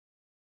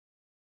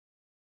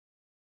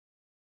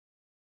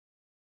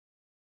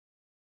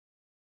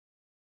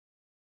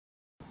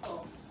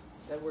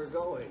and we're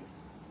going.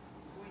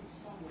 Going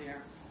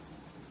somewhere.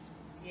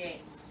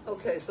 Yes.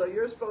 Okay, so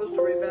you're supposed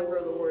to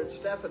remember the word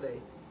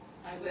Stephanie.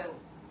 I will.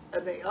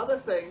 And the other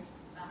thing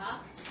Uh-huh.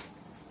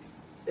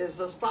 is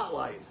the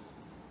spotlight.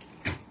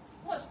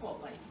 What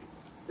spotlight?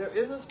 There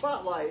is a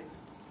spotlight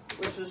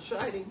which is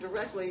shining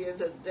directly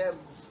into Deb's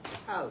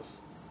house.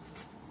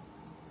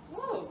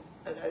 Whoa.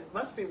 And it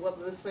must be one of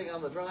this thing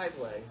on the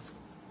driveway.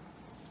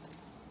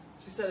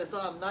 She said it's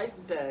on night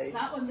and day.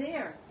 That one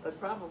there. It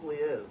probably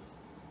is.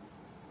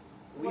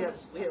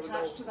 It's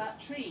attached to that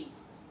tree.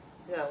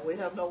 Yeah, we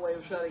have no way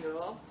of shutting it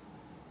off.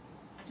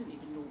 I didn't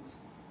even know it was.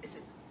 Is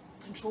it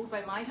controlled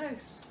by my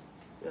house?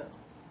 Yeah.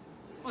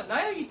 Well,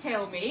 now you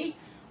tell me.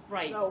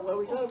 Right. No, well,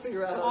 we got to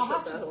figure out how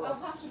to shut that I'll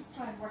off. have to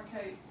try and work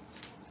out.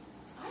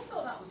 I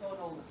thought that was on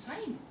all the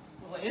time.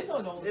 Well, it is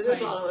on all the It time.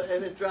 is on,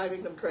 and it's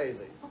driving them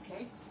crazy.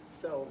 Okay.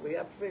 So we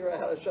have to figure out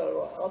how to shut it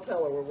off. I'll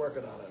tell her we're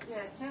working on it.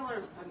 Yeah, tell her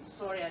I'm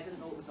sorry I didn't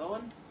know it was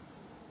on.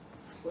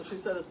 Well, she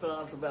said it's been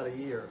on for about a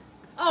year.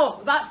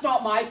 Oh, that's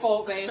not my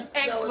fault then.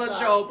 Excellent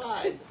job.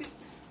 Fine.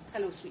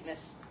 Hello,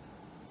 sweetness.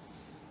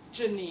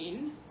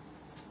 Janine.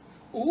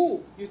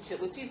 Ooh,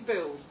 utilities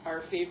bills,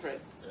 our favourite.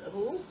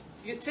 Who?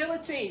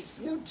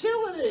 Utilities.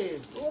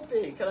 Utilities.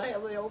 Whoopee. Can I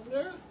have the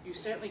opener? You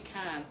certainly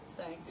can.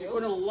 Thank you. You're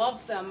going to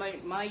love the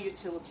amount my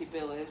utility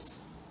bill is.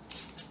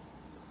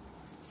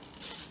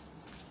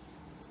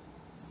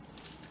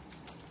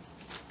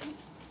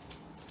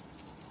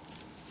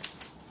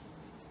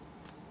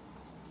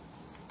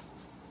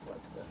 What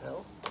the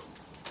hell?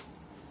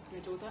 You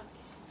do that?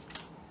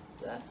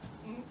 That?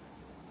 Mm.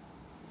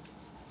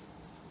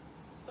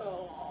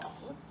 Oh.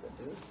 What's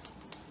the deuce?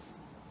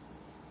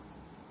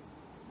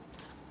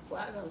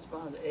 Platinum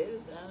spawned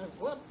is and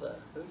what the?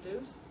 Who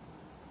deuce?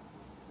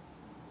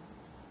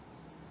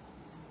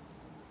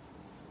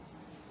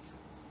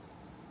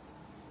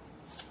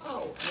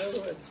 Oh, in other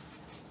words,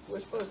 we're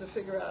supposed to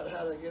figure out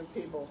how to give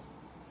people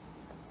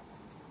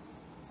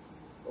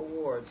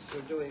awards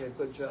for doing a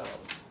good job.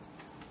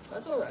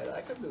 That's all right,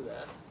 I can do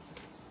that.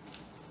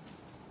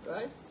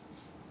 Right?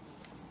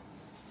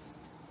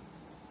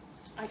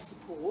 I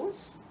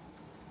suppose.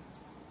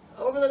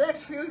 Over the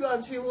next few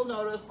months, you will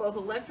notice both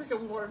electric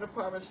and water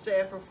department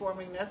staff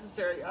performing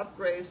necessary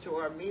upgrades to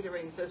our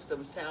metering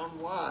systems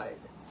town-wide.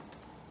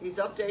 These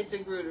updates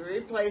include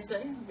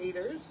replacing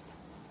meters,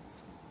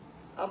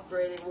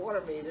 upgrading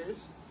water meters,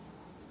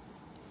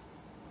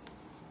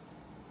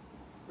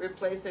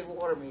 replacing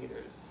water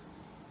meters,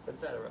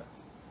 etc.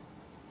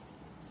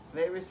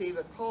 May receive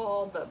a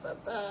call, blah, blah,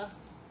 blah,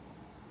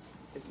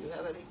 if you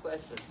have any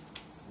questions.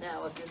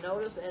 Now, if you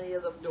notice any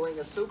of them doing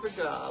a super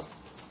job,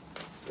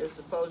 you're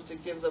supposed to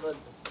give them a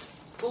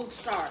Gold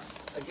star.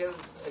 give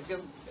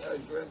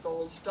a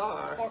gold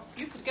star. Or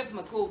you could give them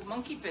a gold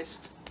monkey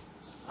fist.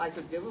 I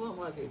could give them a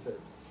monkey fist.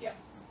 Yeah.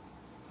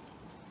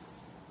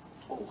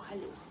 Oh,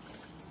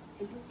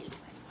 hello.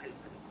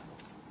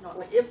 Not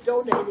like If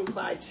donating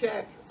by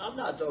check, I'm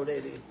not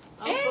donating.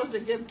 I'm Eh? supposed to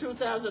give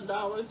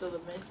 $2,000 to the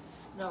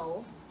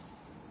no.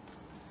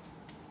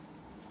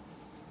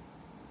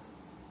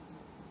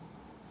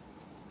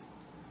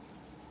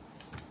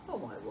 Oh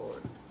my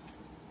Lord.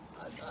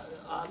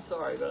 I'm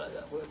sorry, but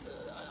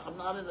I'm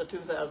not in the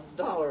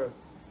 $2,000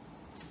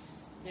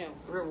 No,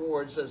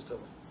 reward system.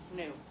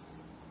 no,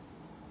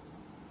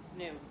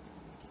 no.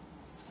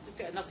 We've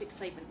got enough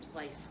excitement in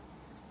life.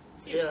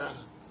 Seriously.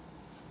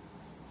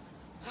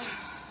 Yeah.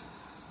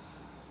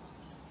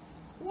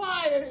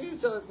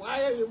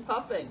 Why are you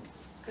puffing?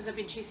 Because I've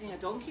been chasing a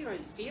donkey around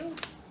the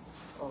field.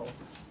 Oh,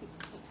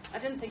 I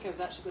didn't think I was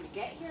actually going to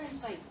get here in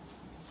time.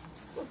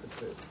 look at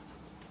this.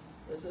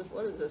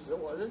 What is this?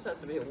 This has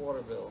to be a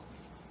water bill.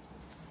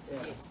 Yeah.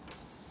 Yes.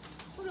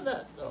 Look at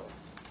that, though.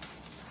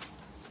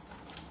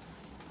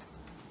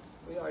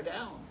 We are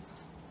down.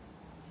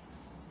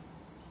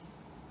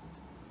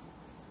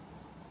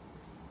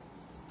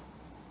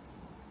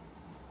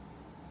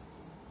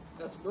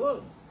 That's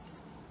good.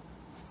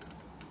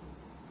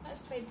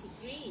 That's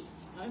 23.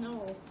 I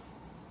know.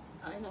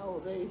 I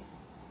know.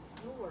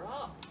 No, we're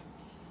up.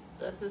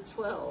 That's a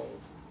 12.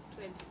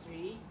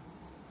 23.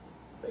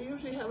 They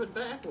usually have it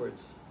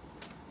backwards.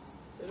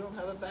 They don't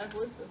have it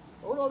backwards.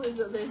 Oh no, they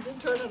did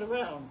turn it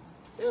around.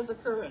 There's a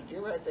current.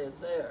 You're right there. It's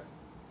there.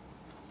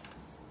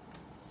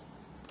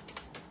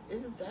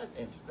 Isn't that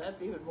interesting?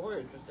 That's even more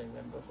interesting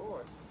than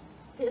before.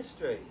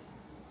 History.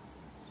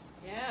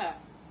 Yeah.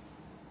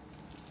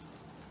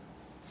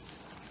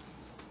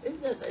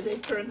 Isn't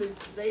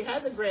it? They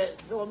had the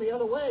grant going the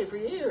other way for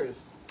years.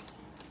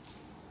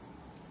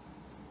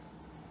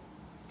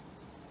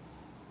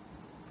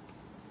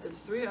 It's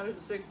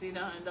 $369.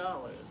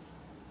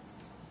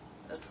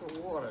 That's for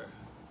water.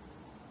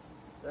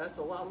 That's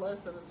a lot less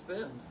than it's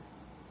been.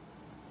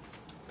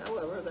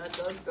 However, that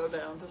does go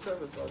down to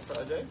service road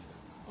project.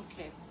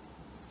 Okay.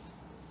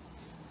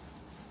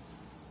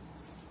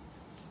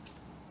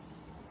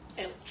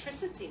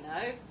 Electricity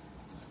now.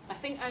 I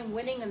think I'm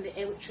winning on the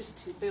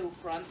electricity bill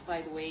front,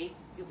 by the way.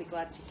 You'll be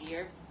glad to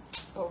hear.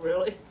 Oh,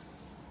 really?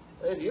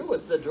 And you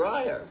was the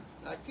dryer.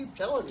 I keep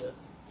telling you.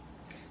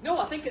 No,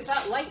 I think it's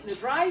that light in the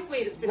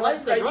driveway that's been Light on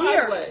in for the a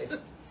year. driveway.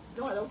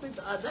 No, I don't think,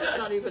 that's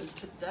not even,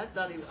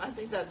 I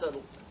think that's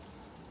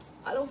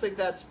I don't think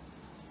that's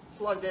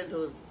plugged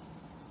into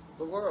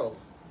the world.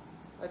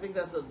 I think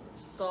that's a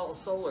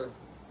solar,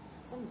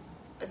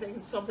 I think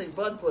it's something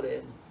Bud put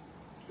in,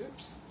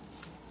 Oops.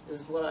 is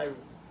what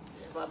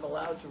if I'm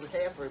allowed to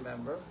half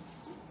remember.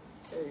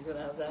 Okay, you're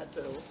gonna have that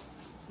too.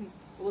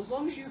 Well, as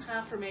long as you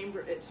half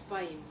remember, it's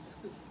fine.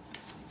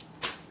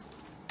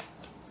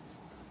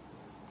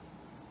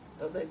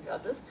 Oh, they've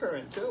got this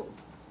current too.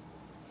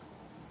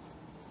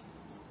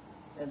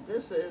 And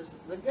this is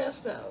the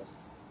guest house.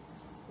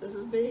 This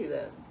is me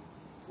then.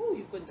 Oh,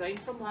 you've gone down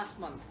from last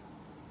month.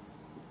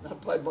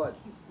 Not by much.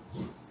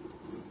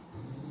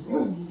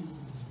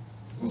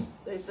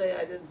 They say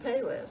I didn't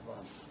pay last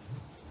month.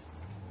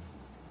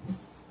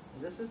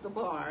 And this is the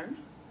barn.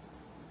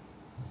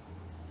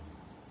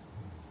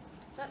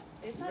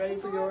 Is You that ready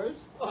the for barn? yours?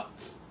 Oh.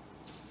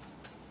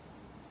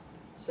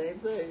 Same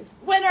thing.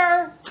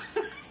 Winner!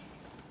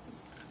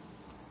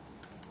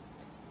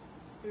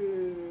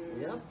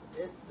 Yep.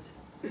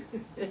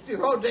 It's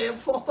your own damn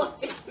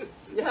fault.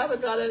 You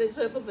haven't got any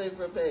sympathy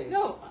from me.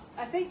 No,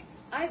 I think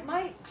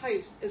my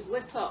house is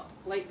lit up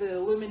like the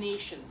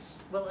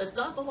illuminations. Well, it's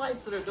not the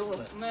lights that are doing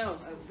it. No,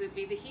 it'd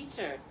be the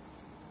heater.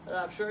 And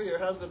I'm sure your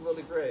husband will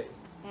agree.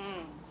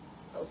 Mm.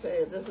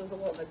 Okay, and this is the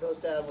one that goes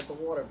down with the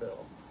water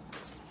bill.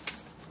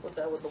 Put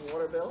that with the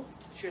water bill.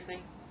 Sure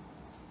thing.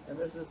 And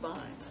this is mine.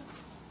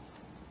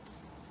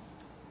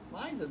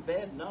 Mine's is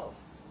bad enough.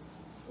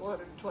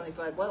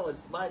 425. Well,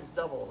 mine's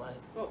double.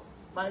 Oh,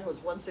 Mine was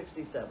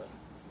 167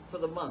 for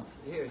the month.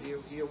 Here,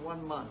 you're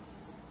 1 month.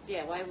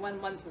 yeah. Why 1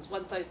 month is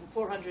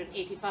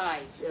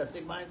 1,485. Yeah,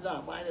 see, mine's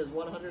not. Mine is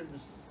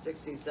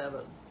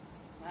 167.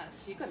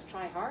 You've got to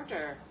try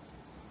harder.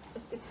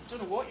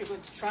 Don't know what you're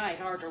going to try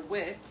harder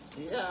with.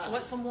 Yeah. Do you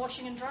want some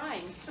washing and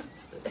drying?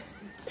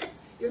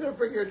 You're gonna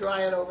bring your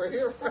drying over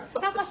here.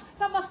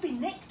 that must be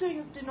Nick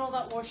doing all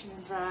that washing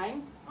and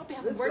drying. I'll be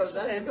having words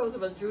with him. That goes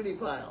in a Judy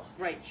pile.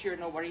 Right, sure,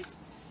 no worries.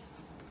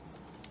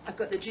 I've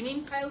got the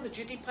Janine pile, the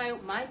Judy pile,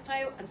 my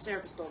pile, and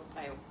service dog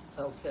pile.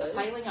 They're Okay.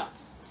 piling up.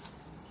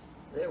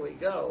 There we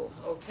go.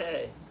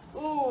 Okay.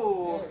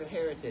 Oh, American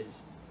Heritage.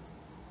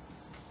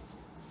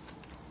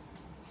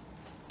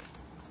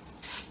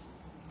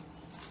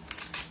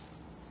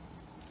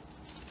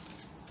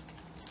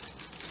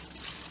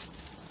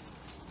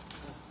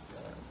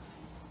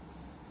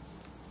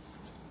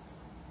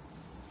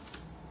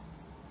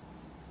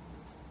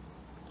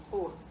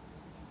 oh.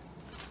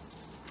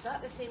 Is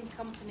that the same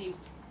company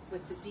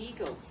with the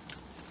Deagle?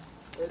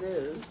 It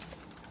is.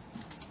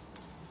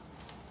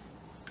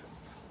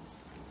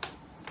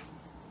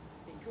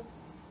 There you go.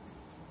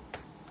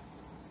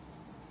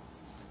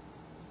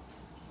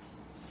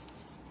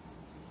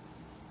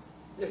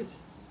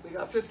 We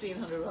got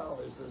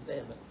 $1,500 as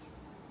damage.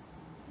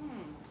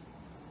 Hmm.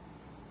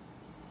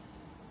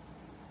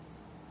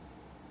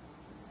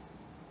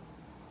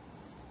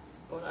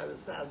 When I was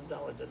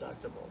 $1,000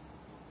 deductible.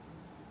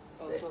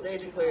 Oh, They, so they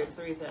it's too declared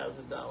high.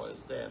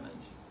 $3,000 damage.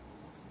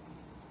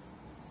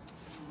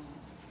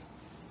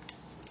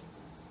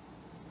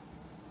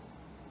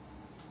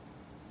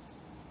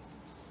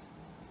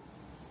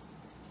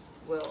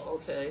 Well,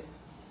 okay.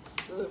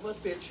 So there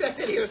must be a check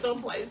in here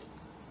someplace.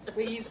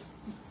 Please.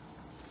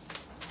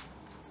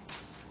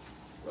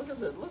 Look at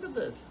this. Look at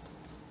this.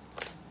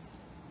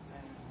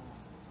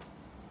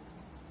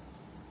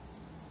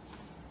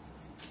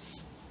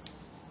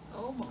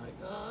 Oh my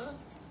God.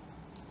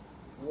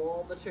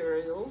 Wall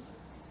materials.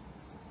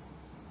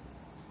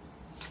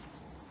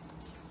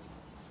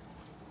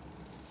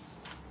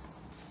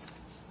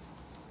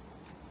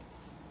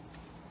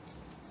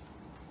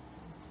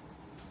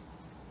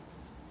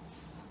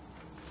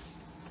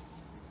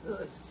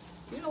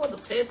 Do you know what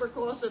the paper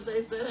cost that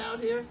they sent out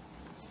here?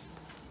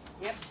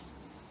 Yep.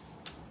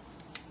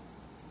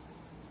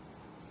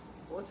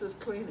 What's this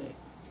cleaning?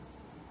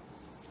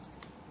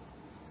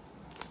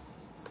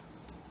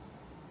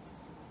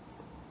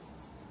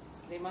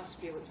 They must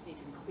feel it's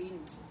needing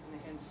cleaned on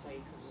the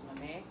inside because it's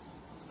a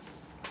mess.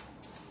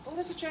 Oh,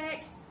 there's a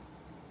check.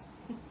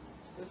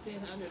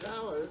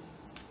 $1,500.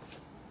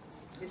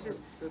 This is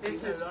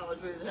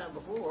 $1,500 we didn't have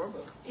before,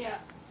 but yeah.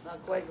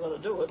 not quite going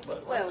to do it.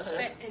 But Well, what the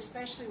heck?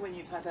 especially when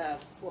you've had a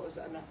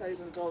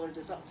 $1,000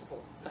 deductible.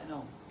 I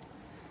know.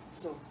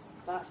 So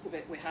that's the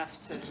bit we have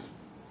to.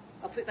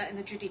 I'll put that in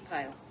the Judy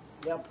pile.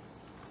 Yep.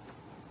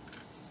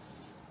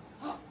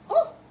 Oh!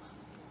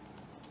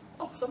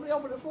 Oh! Somebody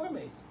opened it for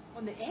me.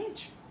 On the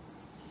edge.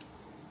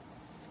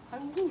 How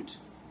rude.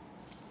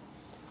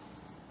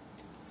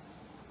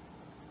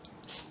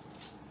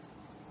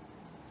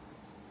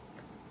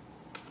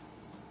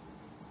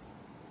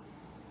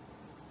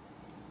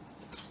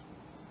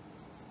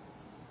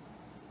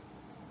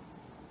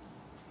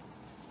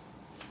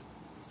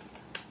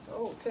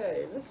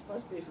 Okay, this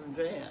must be from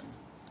Jan.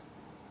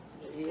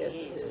 Yes, it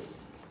is.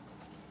 Yes.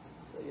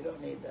 So you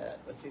don't need that,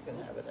 but you can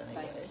have it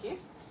anyway. Thank you.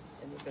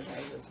 And you can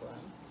have this one.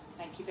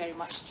 Thank you very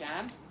much,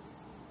 Jan.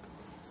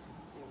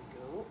 There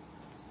we go.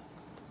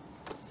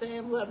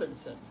 Sam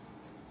Levinson.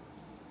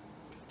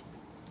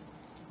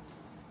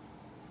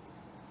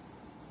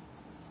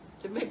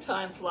 To make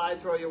time fly,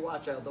 throw your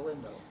watch out the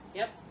window.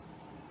 Yep.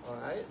 All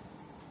right.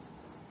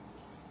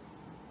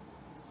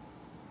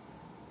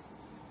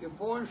 You're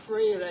born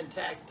free and then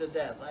taxed to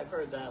death. I've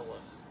heard that one.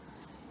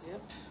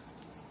 Yep.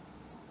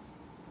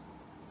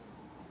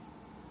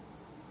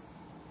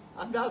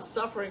 I'm not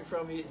suffering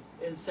from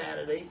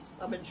insanity.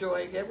 I'm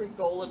enjoying every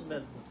golden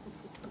minute.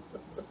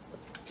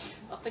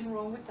 Nothing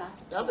wrong with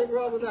that at Nothing all.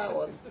 wrong with that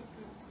one.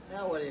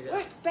 Now what do you got?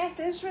 Look, Beth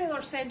Israel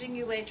are sending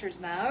you letters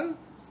now.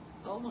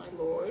 Oh my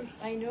Lord.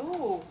 I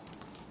know.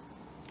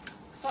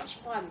 Such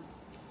fun.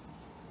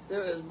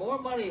 There is more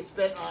money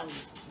spent on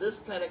this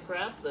kind of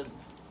crap than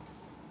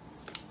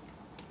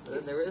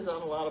there is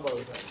on a lot of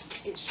other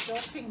things. It's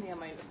shocking the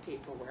amount of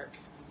paperwork.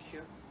 Thank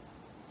you.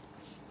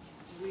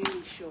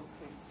 Really shocking.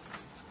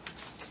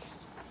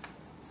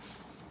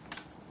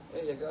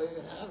 There you go, you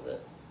can have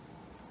it.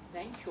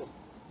 Thank you.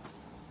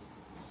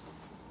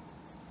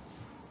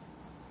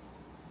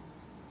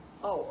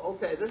 Oh,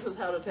 okay, this is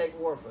how to take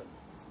warfarin.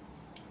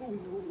 Oh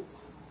no.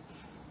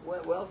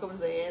 Welcome to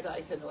the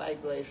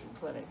anti-coagulation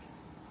clinic.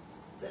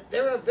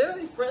 They're a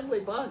very friendly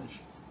bunch.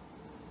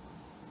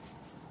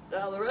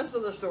 Now, the rest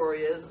of the story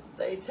is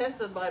they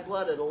tested my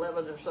blood at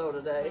 11 or so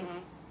today. Mm-hmm.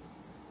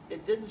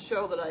 It didn't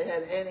show that I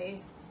had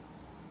any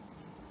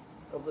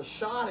of the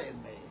shot in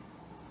me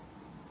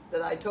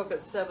that I took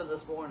at 7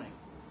 this morning.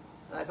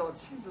 And I thought,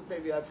 Jesus,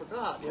 maybe I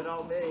forgot, you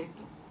know, me,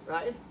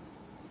 right?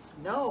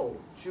 No,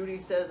 Judy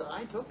says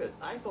I took it.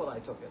 I thought I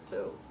took it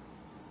too.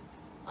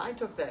 I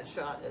took that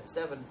shot at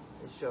 7.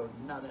 It showed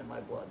none in my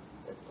blood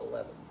at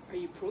 11. Are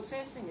you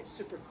processing it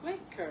super quick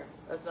or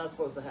That's not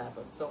supposed to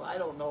happen. So I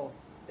don't know.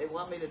 They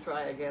want me to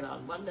try again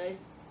on Monday.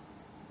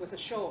 with a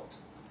shot?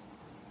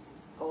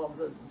 Oh,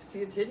 to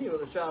continue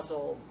the shots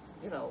all,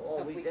 all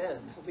Have weekend.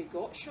 have we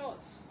got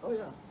shots? Oh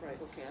yeah. Right,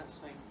 okay, that's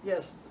fine.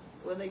 Yes.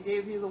 When they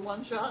gave you the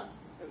one shot,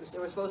 It was they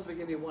were supposed to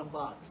give you one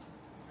box.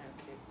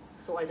 okay.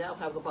 So I now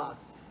have the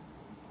box.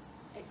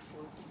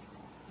 Excellent.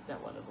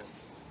 That wonderful.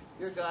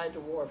 Your guide to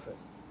warfarin.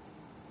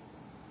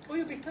 Oh,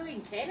 you'll be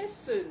playing tennis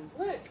soon.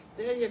 Look.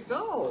 There you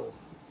go.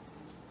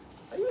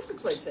 I used to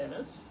play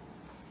tennis.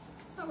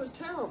 That was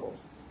terrible.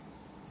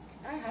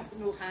 I have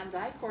no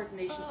hand-eye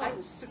coordination. Oh. I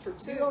was super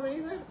too. You don't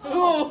either?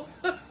 Oh.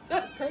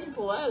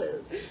 Painful that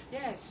is.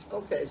 Yes.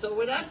 Okay, so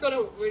we're not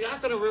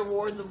gonna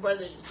reward the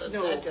money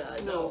No, that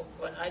guy. no.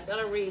 But I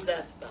gotta read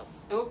that stuff.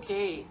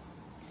 Okay.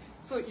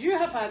 So you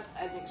have had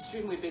an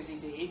extremely busy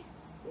day.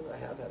 Yes, I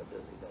have had a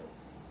busy day.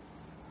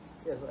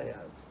 Yes, I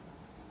have.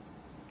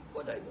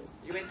 What did I do?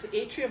 You went to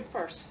Atrium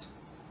first.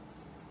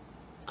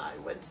 I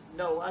went,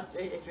 no, not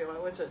to Atrium, I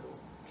went to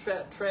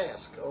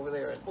Trask over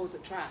there. Oh, was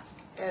it Trask?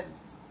 And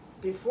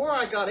before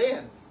I got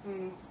in,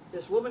 Mm.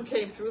 this woman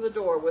came through the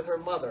door with her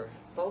mother,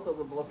 both of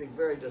them looking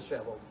very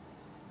disheveled.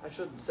 I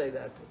shouldn't say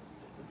that,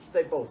 but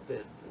they both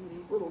did.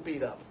 A little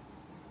beat up,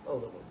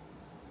 both of them.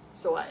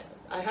 So I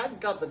hadn't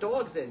got the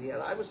dogs in yet.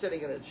 I was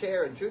sitting in a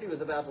chair and Judy was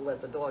about to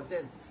let the dogs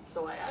in.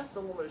 So I asked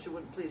the woman if she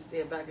wouldn't please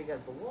stand back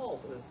against the wall.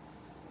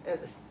 And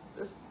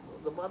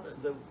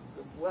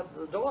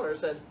the daughter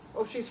said,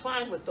 "Oh, she's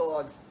fine with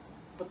dogs."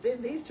 But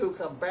then these two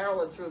come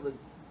barreling through the,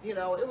 it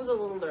was a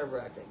little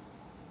nerve-wracking.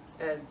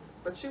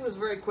 But she was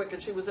very quick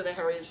and she was in a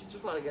hurry and she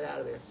just wanted to get out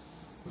of there.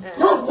 And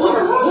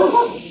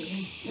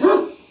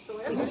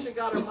so after she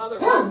got her mother,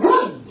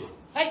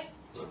 Hey!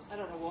 I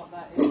don't know what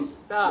that is.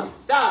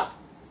 stop.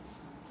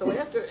 So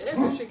after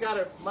she got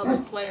her mother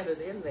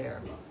planted in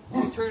there,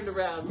 she turned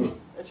around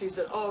and she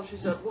said,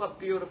 "What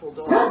beautiful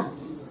dogs."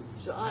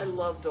 She said, "I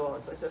love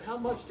dogs." I said, "How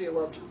much do you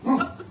love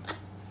dogs?"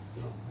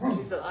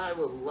 She said, "I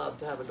would love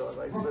to have a dog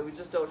like this, but we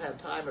just don't have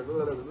time." And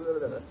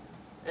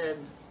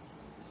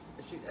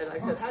I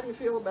said, "How do you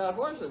feel about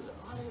horses?"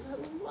 "I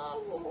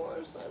love a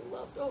horse. I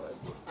love dogs.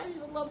 I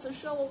even love to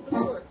shovel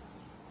manure."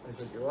 I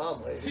said, "You're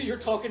on, lady. You're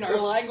talking our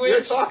language.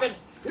 You're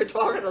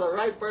talking to the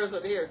right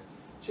person here."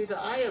 She said,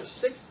 "I have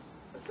 6."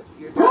 I said,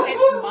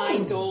 It's my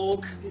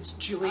dog. It's I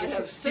Julius.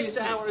 have Excuse 6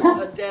 me. hours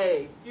a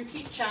day, You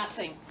keep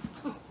chatting.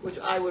 which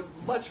I would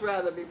much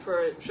rather be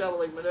for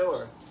shoveling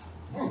manure.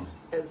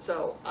 And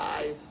so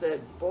I said,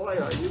 "Boy,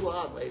 are you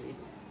on, lady."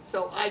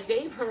 So I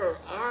gave her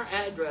our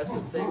address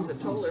and things and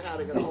told her how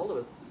to get a hold of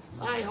us.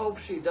 I hope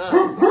she does.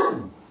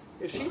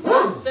 If she's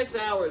got 6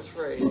 hours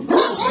free.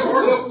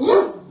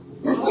 Oh,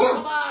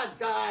 come on,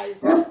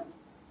 guys.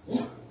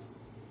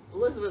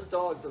 Elizabeth's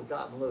dogs have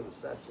gotten loose.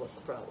 That's what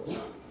the problem is.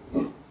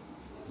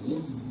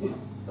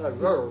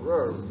 Rrr,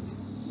 rrr.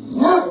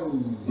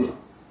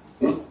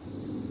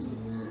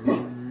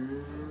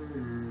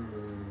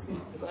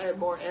 If I had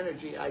more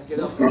energy, I'd get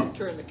up and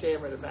turn the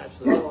camera to match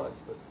the dogs.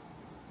 But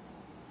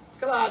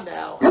come on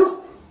now.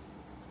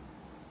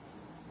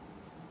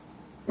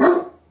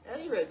 At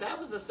any rate, that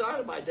was the start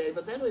of my day.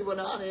 But then we went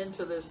on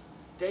into this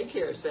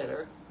daycare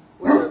center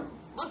where there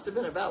must have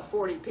been about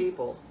 40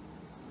 people.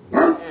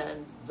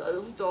 And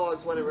those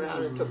dogs went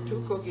around and took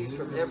 2 cookies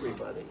from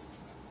everybody.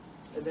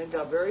 And then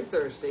got very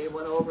thirsty and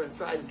went over and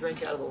tried to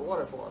drink out of the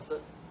water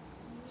faucet.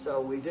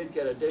 So we did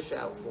get a dish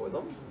out for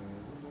them,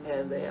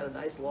 and they had a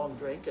nice long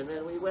drink, and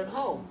then we went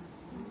home.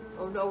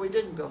 Oh no, we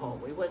didn't go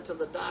home. We went to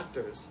the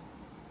doctor's,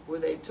 where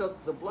they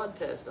took the blood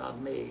test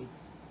on me,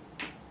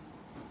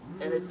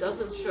 and it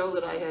doesn't show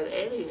that I had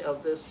any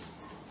of this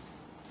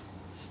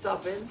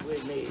stuff in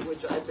me,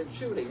 which I've been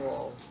shooting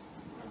all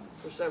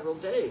for several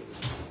days.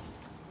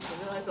 And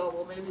then I thought,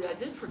 well, maybe I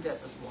did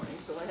forget this morning,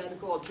 so I had to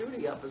call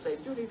Judy up and say,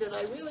 Judy, did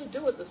I really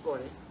do it this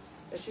morning?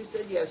 And she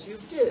said, yes, you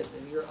did,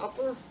 in your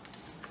upper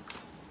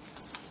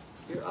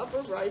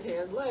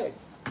right-hand leg.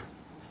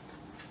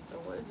 So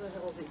what the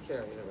hell is he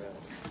carrying around?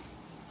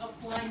 A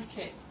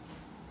blanket.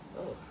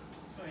 Oh.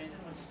 Sorry, I didn't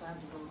understand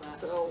all that.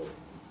 So,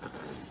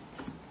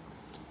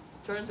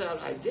 turns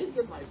out I did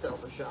give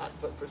myself a shot,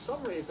 but for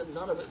some reason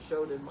none of it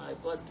showed in my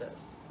blood test.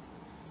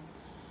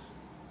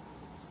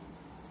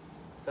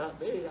 Not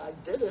me, I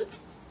did it.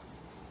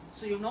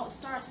 So you're not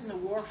starting the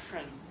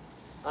warfarin?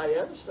 I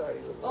am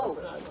starting with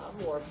warfarin.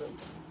 I'm warfarin.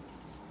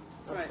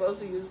 I'm Right. supposed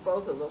to use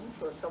both of them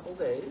for a couple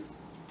days,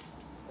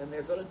 and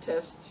they're going to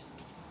test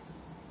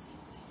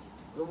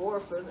the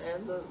warfarin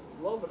and the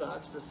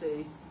Lovenox to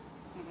see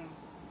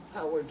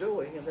how we're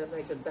doing, and then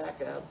they can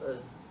back out the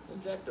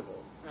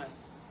injectable. Right.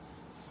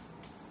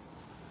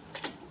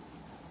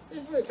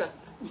 It's very kind.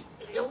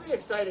 The only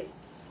exciting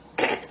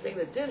thing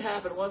that did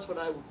happen once when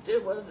I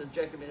did one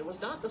inject me, it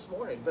was not this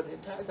morning, but it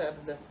has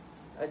happened to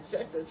I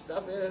checked that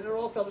stuff in and it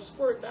all comes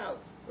squirting out,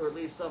 or at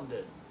least some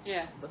did.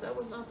 Yeah. But that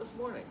was not this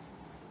morning.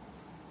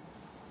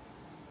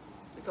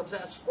 It comes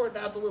out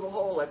squirting out the little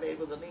hole I made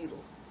with a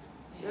needle.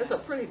 Yeah. That's a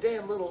pretty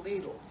damn little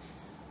needle.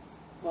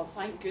 Well,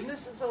 thank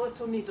goodness it's a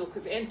little needle,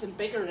 because anything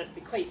bigger and it'd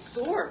be quite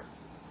sore.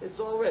 It's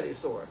already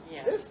sore.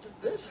 Yeah.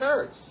 This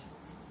hurts.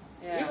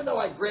 Yeah. Even though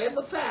I grabbed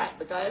the fat,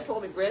 the guy had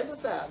told me grab the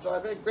fat, so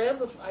I got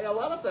a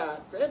lot of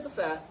fat, grab the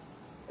fat,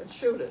 and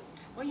shoot it.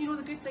 Well, you know,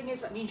 the good thing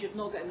is that means you've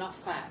not got enough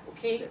fat,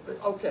 okay?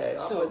 Okay,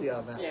 I'm with you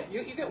on that. Yeah,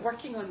 you get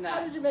working on How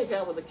that. did you make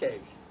out with the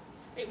cake?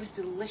 It was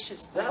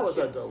delicious. That was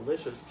thank a you.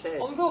 delicious cake.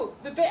 Although,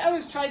 the bit I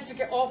was trying to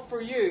get off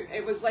for you,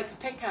 it was like a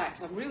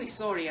pickaxe. I'm really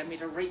sorry I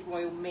made a right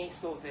royal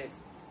mess of it.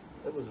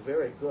 It was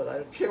very good. I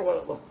don't care what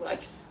it looked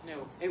like.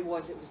 No, it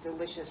was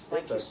delicious.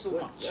 Thank you so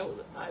much.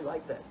 I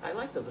like that. I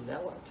like the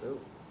vanilla too.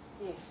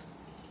 Yes.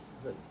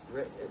 That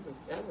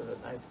was a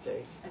nice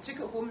cake. I took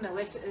it home and I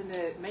left it in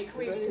the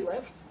microwave. Anybody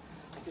left?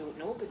 I don't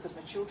know, because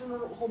my children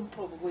are at home.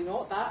 Probably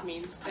not. That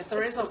means if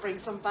there is, I'll bring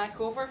some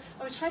back over.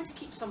 I was trying to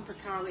keep some for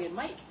Carly and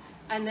Mike,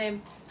 and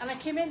I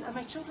came in and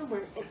my children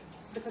were,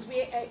 because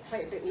we ate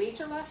quite a bit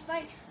later last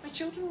night. My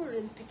children were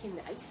in picking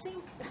the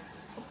icing.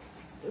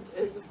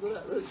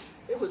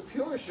 It was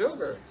pure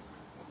sugar.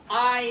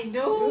 I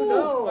know. You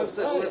know, I was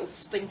right. little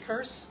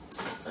stinkers.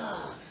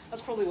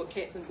 That's probably what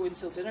kept them going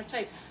till dinner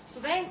time. So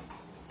then,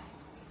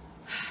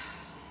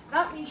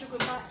 that means you're going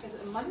back. Is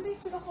it on Monday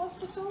to the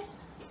hospital?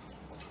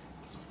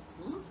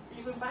 Hmm? Are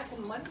you going back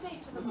on Monday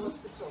to the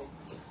hospital?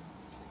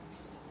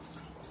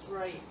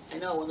 Right. I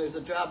know when there's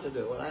a job to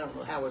do, and I don't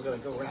know how we're going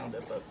to go around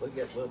it, but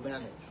we'll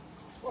manage.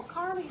 Well,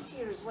 Carly's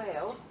here as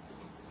well.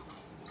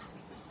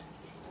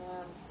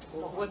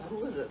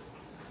 Who is it?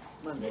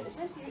 Monday. It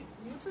says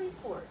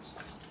Newburyport.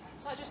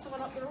 Is that just the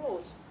one up the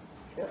road?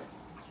 Yeah.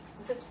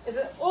 Is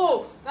it?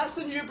 Oh, that's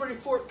the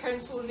Newburyport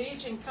Council on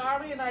Aging.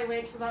 Carly and I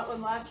went to that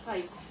one last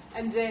time,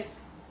 and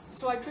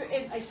so I put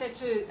in. I said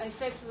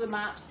to the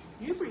maps,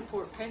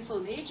 Newburyport Council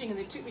on Aging, and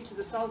they took me to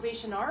the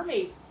Salvation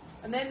Army,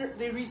 and then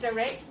they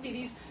redirected me.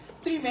 These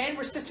three men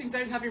were sitting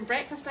down having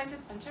breakfast. I said,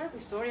 I'm terribly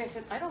sorry. I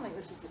said, I don't think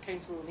this is the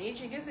Council on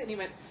Aging, is it? And he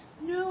went,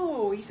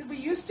 no. He said, we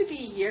used to be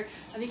here,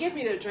 and he gave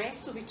me their address,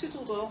 so we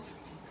tootled off.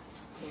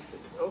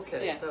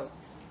 Okay, Yeah. so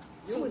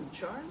you and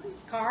Charlie?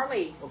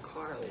 Carly. Oh,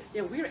 Carly.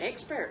 Yeah, we're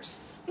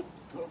experts.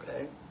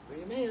 Okay. Well,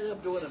 you may end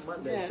up doing it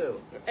Monday, Yeah,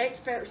 too. we're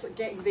experts at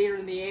getting there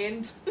in the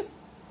end.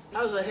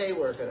 How's the hay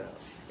working out?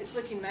 It's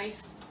looking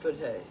nice, Good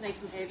hay.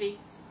 nice and heavy.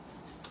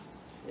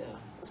 Yeah.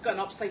 It's got an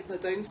upside and a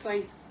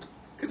downside,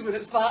 because when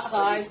it's that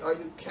high, Are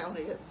you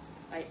counting it?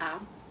 I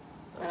am,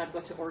 and I've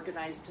got it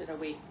organised in a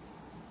way.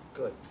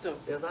 Good. So,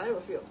 Yes, I have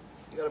a feeling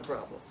you got a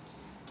problem.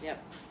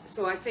 yep.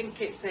 So I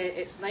think it's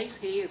nice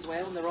hay as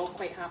well, and they're all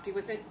quite happy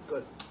with it.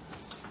 Good.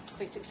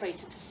 Quite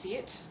excited to see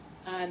it.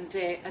 And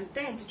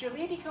then, did your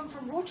lady come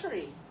from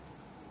Rotary?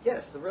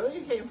 Yes, the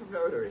lady came from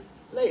Rotary.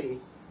 Lady,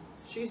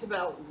 she's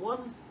about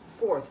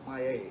 1/4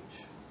 my age.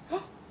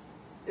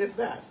 If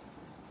that.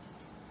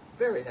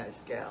 Very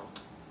nice gal.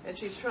 And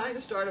she's trying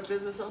to start a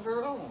business of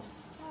her own.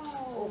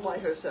 All by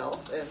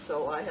herself. And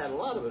so I had a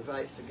lot of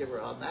advice to give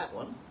her on that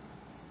one.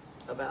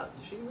 About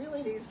she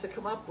really needs to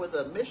come up with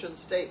a mission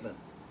statement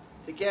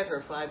to get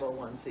her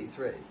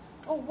 501c3.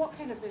 Oh, what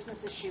kind of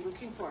business is she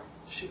looking for?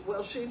 She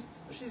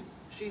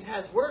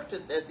has worked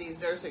at these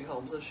nursing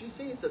homes, and she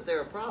sees that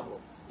they're a problem,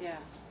 Yeah.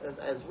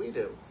 as we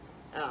do,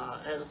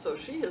 and so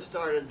she has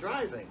started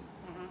driving,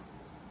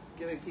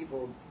 giving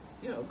people,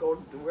 go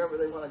to wherever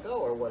they want to go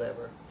or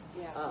whatever.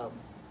 Yeah.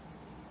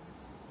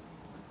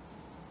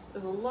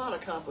 There's a lot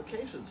of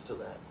complications to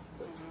that,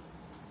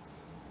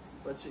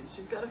 but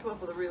she's got to come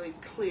up with a really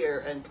clear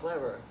and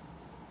clever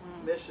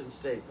mission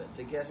statement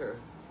to get her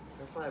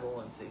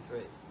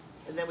 501c3.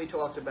 And then we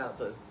talked about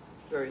the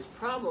various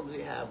problems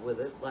you have with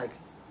it, like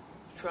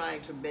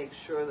trying to make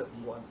sure that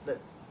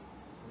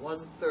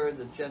one-third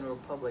the general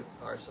public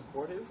are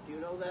supportive. Do you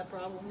know that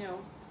problem? No.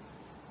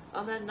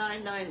 On that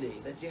 990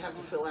 that you have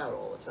to fill out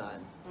all the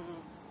time,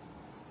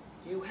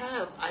 you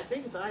have, I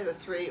think it's either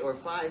 3 or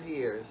 5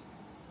 years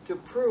to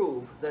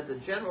prove that the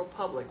general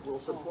public will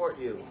support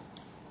you.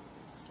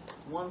 Yeah.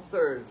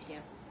 One-third. Yeah.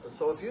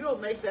 So if you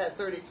don't make that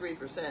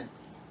 33%,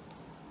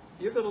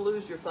 you're going to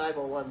lose your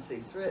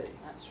 501c3.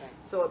 That's right.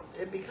 So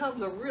it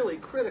becomes a really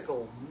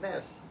critical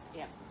mess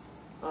Yeah.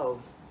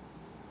 of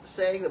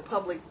saying the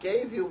public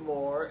gave you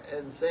more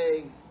and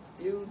saying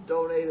you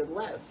donated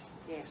less.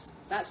 Yes.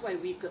 That's why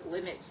we've got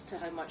limits to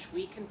how much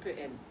we can put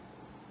in.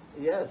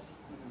 Yes.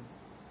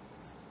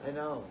 I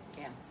know.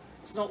 Yeah.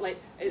 It's not like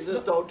You it's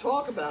just not, don't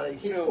talk about it. You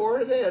keep No.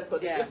 pouring it in,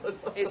 but yeah.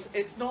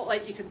 It's not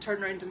like you can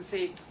turn around and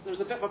say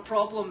there's a bit of a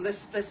problem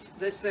this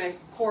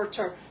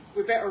quarter.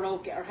 We better all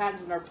get our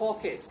hands in our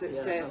pockets.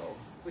 It's Yeah, no.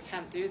 we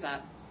can't do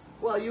that.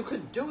 Well, you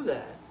could do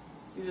that.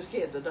 You just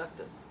can't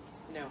deduct it.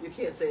 No. You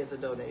can't say it's a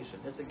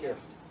donation. It's a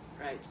gift.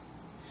 Right.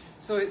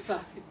 So it's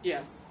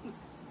yeah.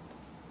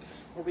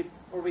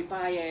 Or we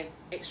buy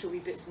extra wee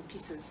bits and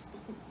pieces.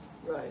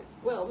 Right.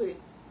 Well,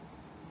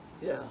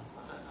 yeah,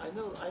 I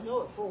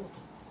know it falls,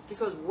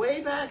 because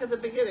way back at the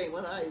beginning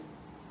when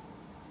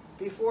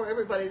before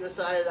everybody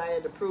decided I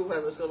had to prove I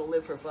was going to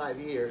live for 5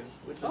 years,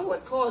 which is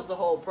what caused the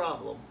whole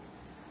problem,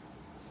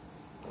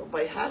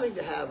 by having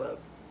to have a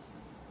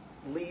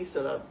lease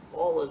and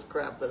all this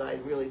crap that I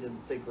really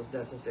didn't think was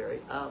necessary.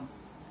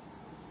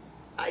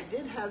 I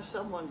did have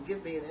someone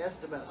give me an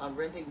estimate on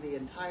renting the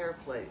entire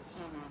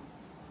place.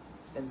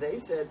 And they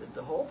said that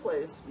the whole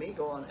place, me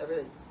gone,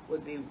 everything,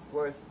 would be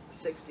worth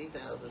 $60,000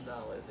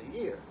 a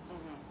year.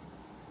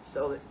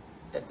 So that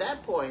at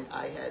that point,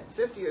 I had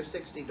 50 or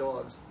 60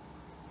 dogs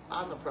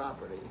on the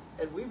property,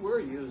 and we were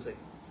using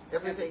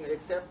everything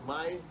except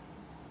my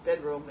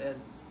bedroom and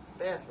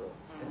bathroom.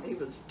 And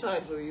even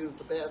times we used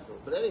the bathroom.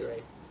 But at any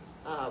rate,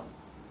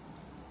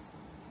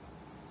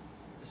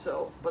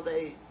 so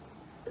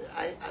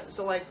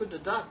I could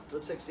deduct the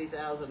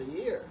 $60,000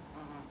 a year.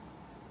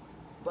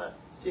 But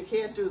you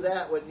can't do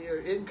that when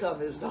your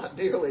income is not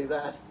nearly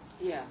that.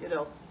 Yeah. You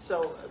know,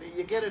 so I mean,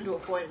 you get into a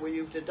point where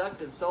you've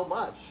deducted so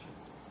much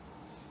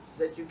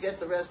that you get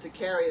the rest to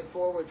carry it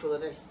forward for the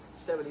next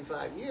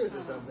 75 years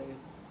or something,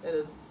 and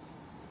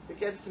it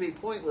gets to be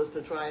pointless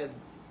to try and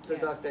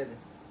deduct it.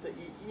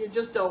 You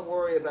just don't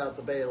worry about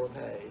the bale of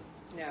hay.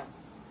 No.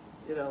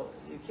 You know,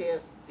 you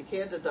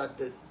can't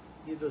deduct it.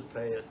 You just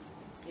pay it.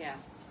 Yeah.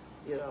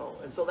 You know,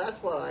 and so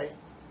that's why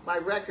my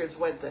records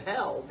went to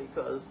hell,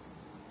 because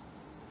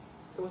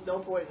there was no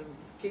point in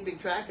keeping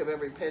track of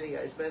every penny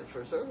I spent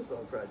for a service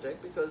dog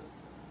project, because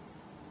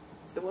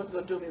it wasn't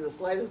going to do me the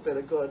slightest bit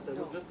of good. It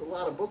was just a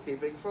lot of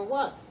bookkeeping for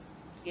what?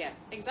 Yeah,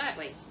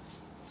 exactly.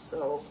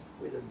 So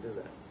we didn't do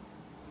that.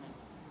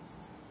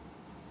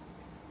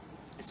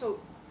 So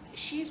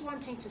she's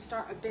wanting to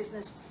start a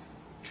business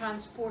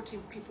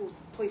transporting people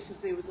places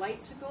they would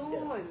like to go,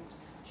 Yeah. and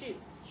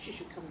she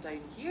should come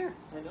down here.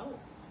 I know.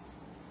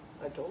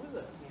 I told her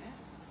that.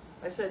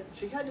 Yeah. I said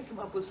she had to come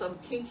up with some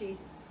kinky,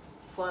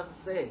 fun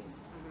thing.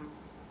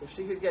 If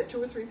she could get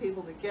 2 or 3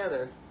 people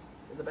together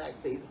in the back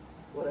seat,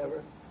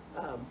 whatever,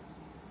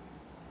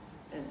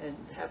 and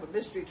have a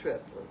mystery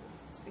trip.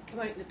 They come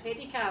out in the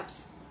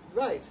pedicabs.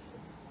 Right.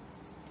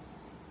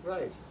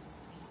 Right.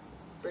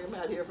 Bring them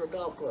out here for a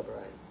golf club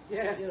ride.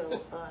 Yeah. You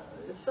know,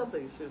 it's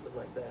something stupid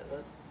like that.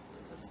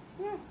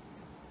 Yeah.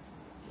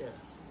 Yeah.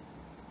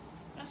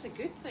 That's a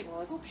good thing.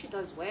 Well, I hope she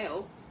does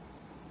well.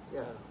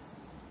 Yeah.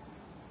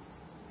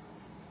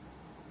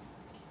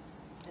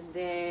 And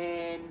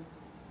then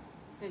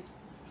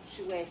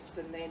she left,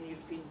 and then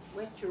you've been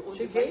left your own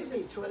She gave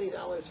devices. me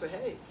 $20 for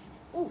hay.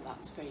 Oh, that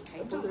was very I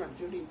kind put of it her. in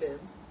Judy bin.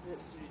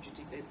 That's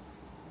Judy Bin.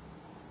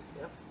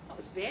 Yep. That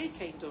was very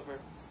kind of her.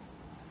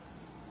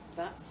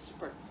 That's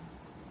super.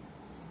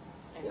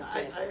 And, Yeah,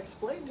 I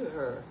explained to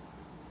her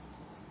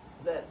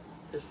that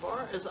as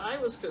far as I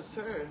was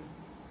concerned,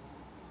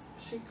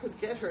 she could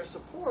get her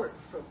support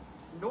from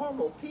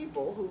normal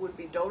people who would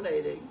be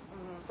donating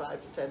 $5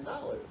 to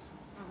 $10.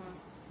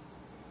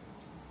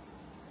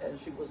 And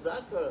she was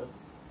not going to,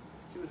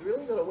 she was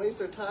really going to waste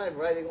her time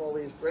writing all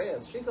these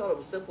grants. She thought it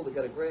was simple to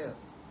get a grant.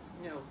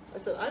 No. I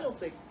said, I don't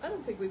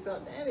think we've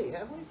gotten any,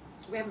 have we?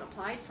 We haven't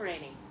applied for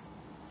any.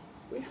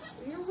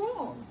 You're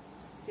wrong.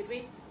 Did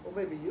we? Well,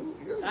 maybe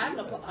you're. I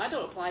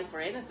don't apply for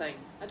anything.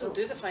 I don't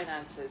do the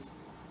finances.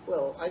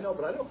 Well, I know,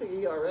 but I don't think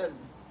ERN,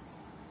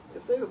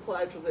 if they've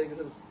applied for things,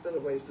 it's been a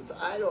waste of time.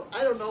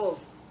 I don't know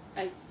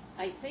if.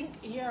 I think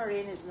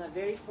ERN is in a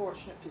very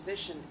fortunate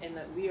position in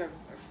that we are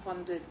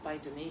funded by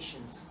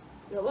donations.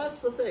 You know, that's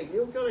the thing.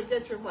 You're going to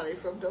get your money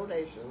from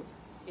donations.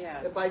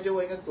 Yeah. By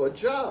doing a good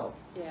job.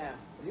 Yeah.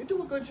 You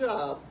do a good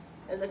job,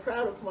 and the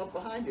crowd will come up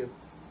behind you.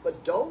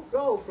 But don't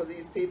go for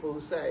these people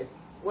who say,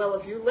 well,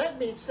 if you let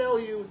me sell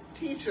you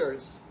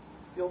t-shirts,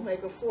 you'll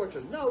make a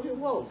fortune. No, you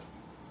won't.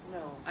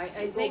 No, I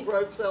You think go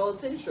broke selling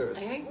T-shirts.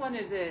 I think one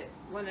of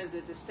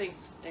the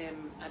distinct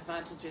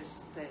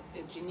advantages that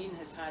Janine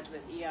has had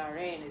with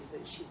ERN is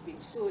that she's been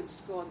so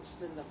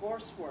ensconced in the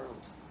horse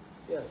world,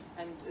 Yeah.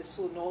 and is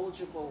so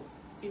knowledgeable.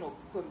 You know,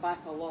 going back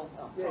a long.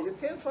 Yeah, you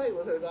can't fight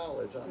with her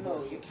knowledge on No,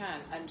 horses. you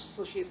can't. And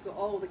so she's got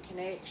all the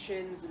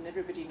connections, and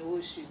everybody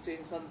knows she's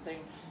doing something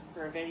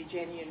for a very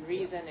genuine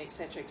reason,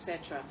 etc.,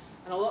 etc.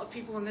 And a lot of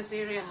people in this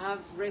area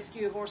have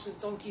rescue horses,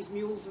 donkeys,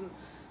 mules, and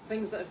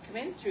things that have come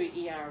in through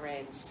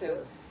ERN.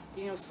 So,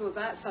 you know, so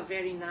that's a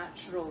very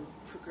natural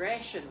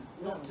progression.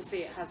 Not Yeah. to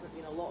say it hasn't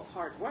been a lot of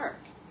hard work.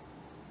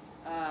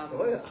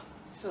 Oh yeah.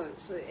 So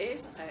it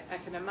is. I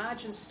can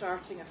imagine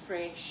starting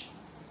afresh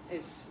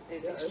is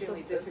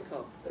extremely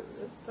difficult.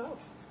 It's tough.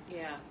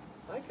 Yeah.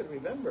 I can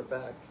remember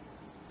back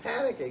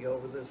panicking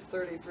over this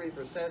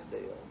 33%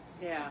 deal.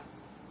 Yeah.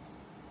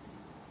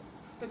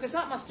 Because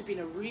that must have been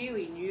a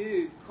really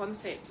new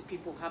concept to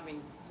people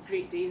having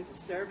Great Danes as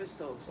service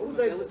dogs for Oh,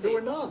 mobility. there were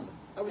none.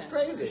 I was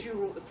Because crazy. you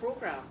wrote the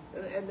program.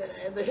 And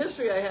the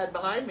history I had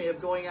behind me of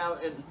going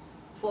out and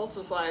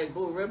falsifying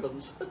blue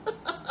ribbons,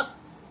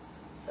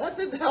 that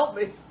didn't help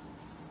me.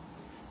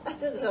 That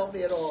didn't help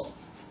me at all.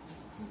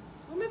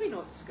 Well, maybe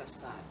not discuss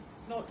that.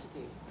 Not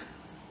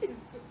today.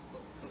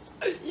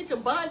 You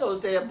can buy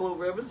those damn blue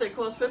ribbons. They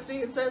cost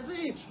 15 cents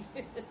each.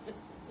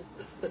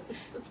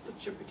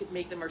 Sure, we could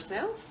make them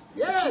ourselves?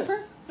 Yes.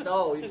 Cheaper?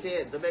 No, you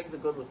can't. To make the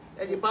good one.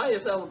 And you buy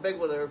yourself a big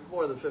one, they're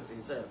more than 50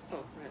 cents. Oh,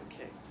 right,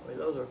 okay. I mean,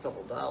 those are a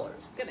couple dollars.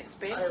 It's getting I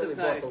expensive only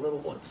now. bought the little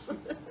ones.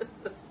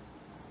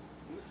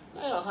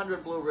 I had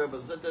 100 blue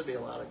ribbons. That did me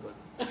a lot of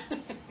good.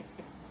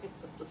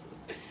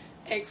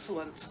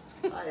 Excellent.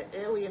 I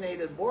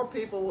alienated more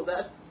people with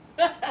that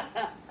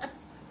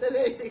than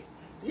anything.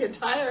 The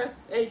entire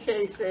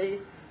AKC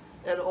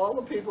and all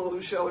the people who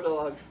show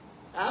dog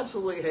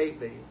absolutely hate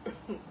me.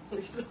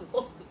 You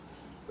know?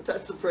 But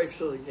that's the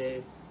breaks of the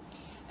game.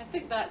 I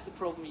think that's the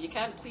problem. You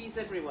can't please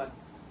everyone.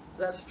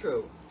 That's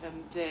true.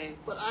 And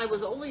But I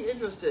was only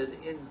interested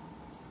in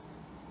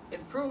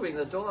proving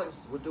that dogs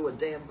would do a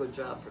damn good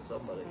job for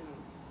somebody.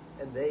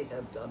 And they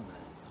have done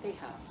that. they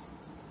have.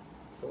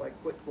 So I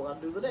quit,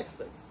 want to do the next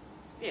thing.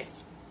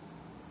 Yes.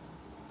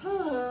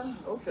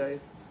 Okay.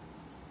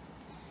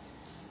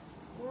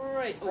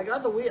 Right. I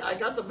got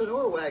the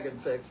manure wagon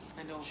fixed.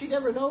 I know. She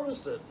never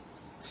noticed it.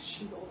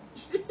 She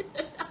knows.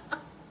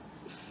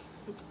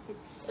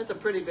 That's a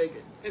pretty big.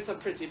 It's a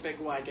pretty big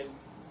wagon.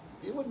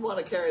 You wouldn't want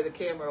to carry the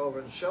camera over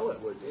and show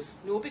it, would you?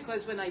 No,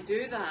 because when I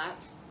do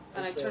that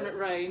and I turn Okay. it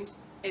round,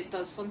 it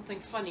does something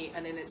funny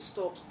and then it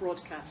stops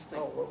broadcasting.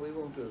 Oh, well, we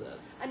won't do that.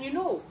 And you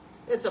know,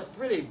 It's a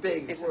pretty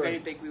big. it's word. a very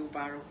big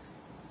wheelbarrow.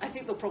 I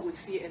think they'll probably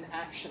see it in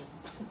action.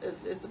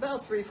 It's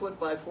about 3 foot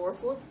by 4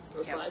 foot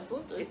or Yep. 5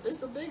 foot. It's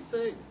It's- a big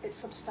thing. It's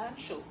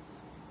substantial.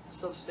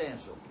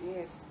 Substantial.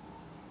 Yes.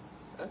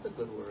 That's a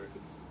good word.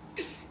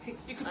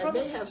 You could I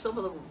probably may have some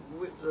of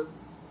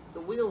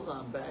the wheels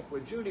on back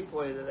where Judy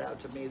pointed it out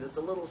to me that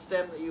the little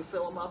stem that you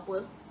fill them up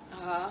with.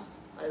 I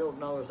don't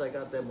know if I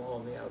got them all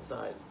on the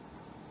outside.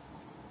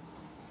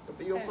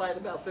 But you'll Okay. find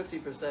about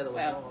 50% of them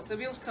Well, on. if the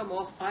wheels come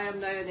off, I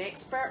am now an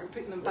expert in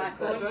putting them back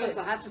That's on because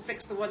right. I had to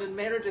fix the one in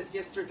Meredith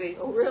yesterday.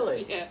 Oh,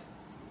 really? Yeah.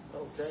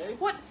 Okay.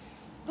 What?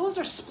 Those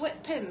are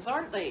split pins,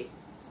 aren't they?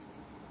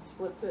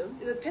 Split pin?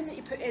 The pin that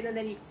you put in and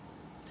then you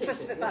Take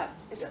twist it, it yeah. back.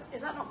 Is Yeah.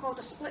 that not called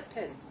a split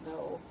pin?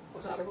 No.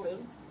 What's Cotter it called?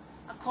 pin?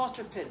 A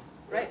cotter pin,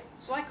 right?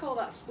 So I call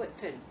that a split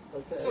pin.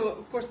 Okay. So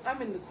of course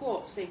I'm in the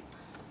co-op saying,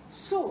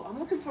 so I'm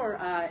looking for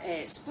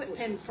a split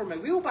pin for my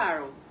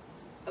wheelbarrow,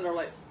 and they're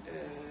like,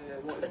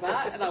 what is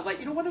that? And I'm like,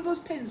 one of those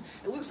pins.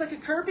 It looks like a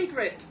Kirby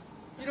grip.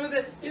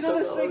 The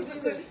things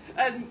that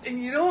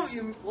and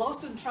you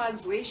lost in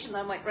translation.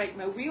 I'm like, right,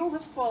 my wheel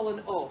has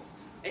fallen off.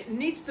 It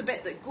needs the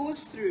bit that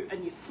goes through,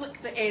 and you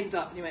flick the end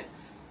up. And you went,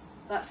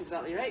 that's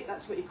exactly right.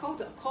 That's what you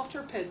called it, a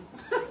cotter pin.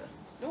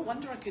 No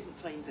wonder I couldn't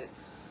find it.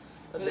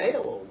 A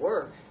nail will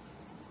work.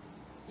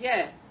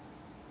 Yeah,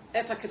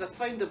 if I could have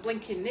found a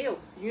blinking nail.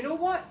 You know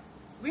what?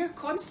 We're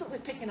constantly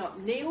picking up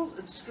nails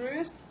and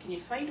screws. Can you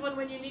find one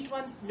when you need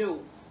one?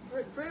 No.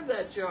 Grab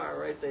that jar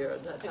right there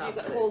at that Have you top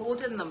got a thing. whole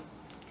load in them?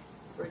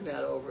 Bring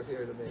that over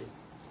here to me.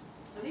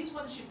 And these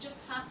ones you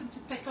just happen to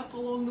pick up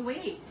along the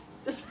way.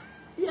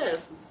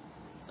 Yes.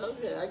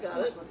 Okay, I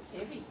got it. Oh, it's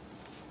heavy.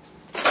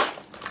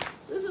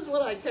 This is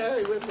what I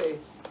carry with me.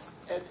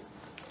 And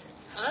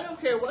I don't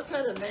care what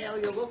kind of nail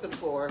you're looking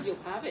for. You'll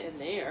have it in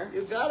there.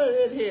 You got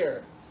it in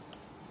here.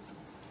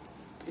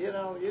 You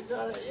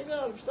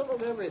got some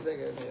of everything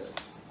in here.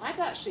 I'd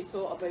actually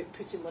thought about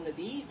putting one of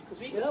these because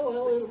we Yeah,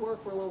 well, it'll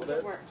work for a little it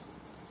bit. worked.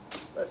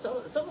 But some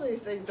of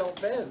these things don't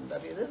bend. I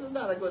mean, this is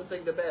not a good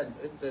thing to bend.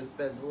 It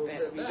bends a little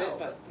Bent a bit wee now, bit,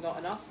 but not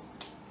enough.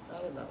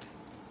 not enough.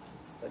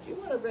 But you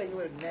want a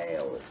regular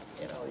nail,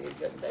 you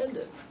can bend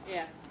it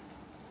Yeah.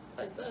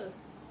 like that.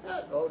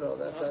 Oh no,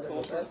 that's That's not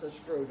it. copper. That's a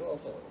screwed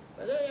also.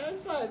 But I'd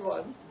find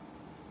one.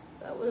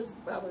 That would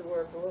probably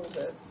work a little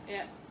bit.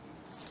 Yeah.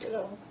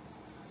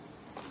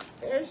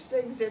 There's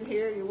things in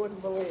here you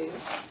wouldn't believe.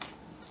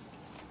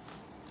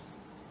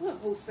 Oh, a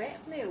whole set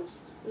of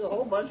nails. There's a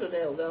whole bunch of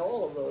nails. Now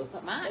all of those.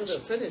 That match. Those are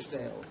finished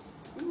nails.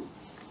 Ooh.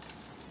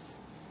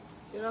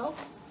 You know?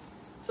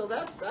 So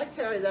I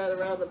carry that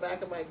around the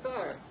back of my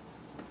car.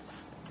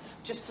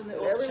 Just in the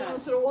And off every chance.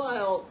 once in a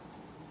while,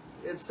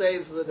 it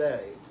saves the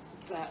day.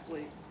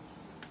 Exactly.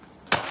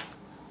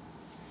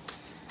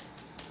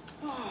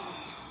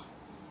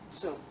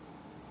 So,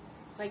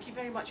 thank you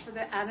very much for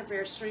the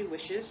anniversary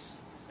wishes.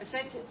 I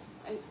said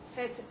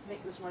to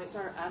Nick this morning, it's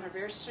our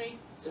anniversary.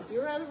 Is it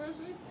your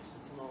anniversary? Yes,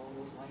 something along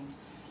those lines.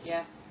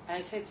 Yeah.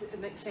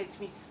 And Nick said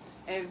to me,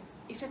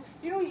 he said,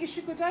 you know, you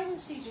should go down and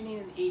see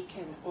Janine and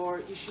Aiken,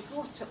 or you should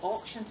go to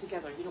auction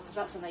together, you know, because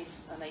that's a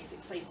nice,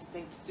 exciting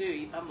thing to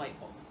do. I'm like,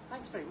 oh,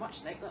 thanks very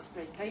much, Nick. That's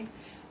very kind.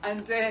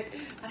 And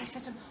I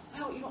said to him,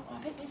 well, you know,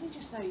 I'm a bit busy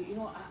just now. You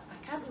know,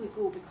 I can't really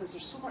go because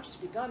there's so much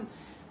to be done.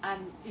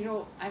 And you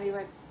know, and he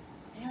went,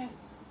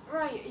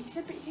 right. He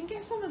said, but you can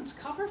get someone to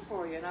cover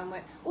for you. And I'm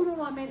like, oh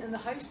no, I meant in the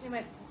house. And he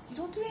went, you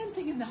don't do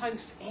anything in the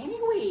house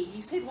anyway.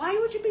 He said, why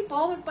would you be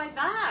bothered by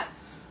that?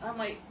 And I'm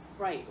like,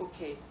 right,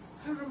 okay.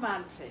 How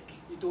romantic.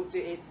 You don't do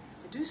it.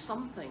 I do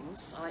some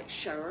things. I like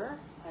shower.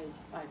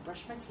 I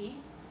brush my teeth.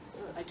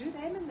 Yeah. I do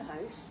them in the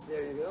house.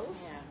 There you go.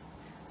 Yeah.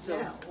 So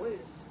Now, wait.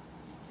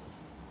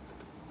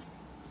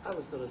 I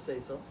was going to say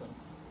something.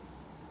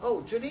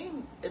 Oh,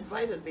 Janine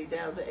invited me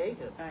down to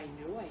Aiken. I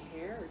know, I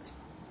heard.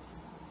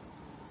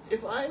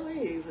 If I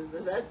leave,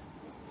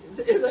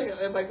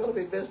 am I going to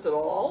be missed at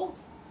all?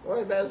 Or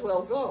I may as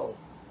well go.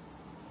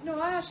 No,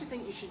 I actually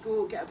think you should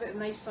go get a bit of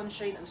nice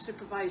sunshine and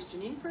supervise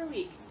Janine for a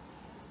week.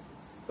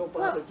 Go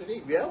bother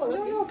Janine. Yeah, well,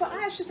 No, but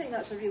I actually think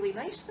that's a really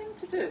nice thing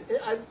to do.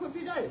 It would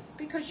be nice.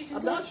 Because you can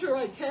I'm go... not sure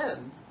I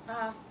can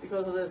Uh,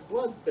 because of this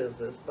blood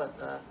business, but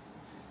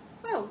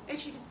well,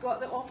 if you got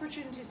the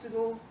opportunities to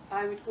go,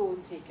 I would go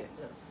and take it.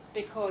 yeah.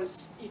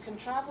 Because you can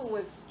travel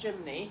with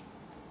Jimmy,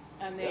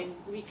 and then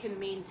we can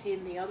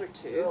maintain the other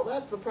two. Well,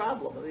 that's the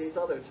problem with these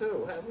other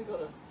two. Have we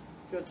going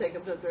to take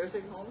them to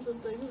nursing homes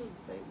and things?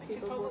 And We keep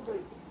could them probably,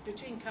 working?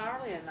 between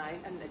Carly and I,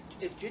 and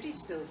if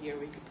Judy's still here,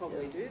 we could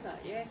probably do that,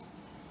 yes.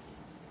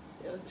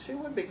 Yeah, she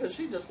would because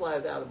she just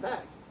flies down and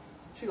back.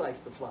 She likes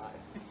to fly.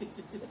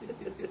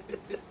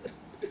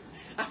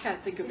 I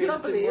can't think of Get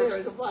up in the anything air and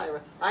worse. fly.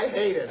 I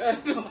hate it.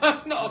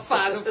 I'm not a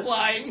fan of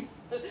flying.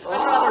 I'd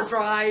Oh. rather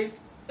drive.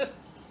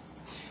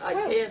 I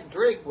can't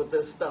drink with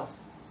this stuff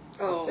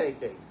Oh. I'm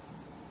taking.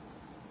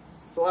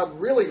 So I'm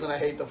really going to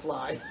hate to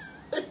fly.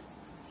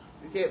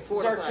 You can't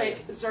fortify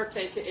it.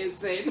 Zyrtec it is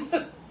then.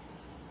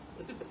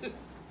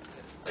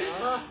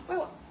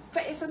 Well,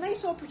 but it's a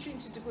nice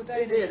opportunity to go down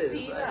It and is.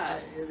 see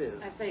that. It is.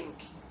 I think,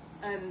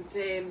 and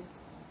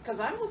because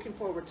I'm looking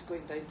forward to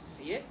going down to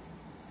see it,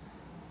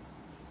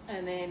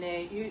 and then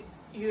you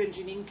and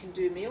Janine can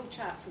do mail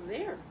chat from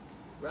there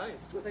Right.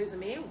 without the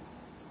mail.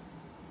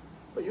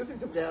 But you can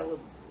come down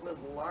with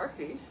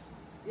Larky,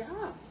 Yeah,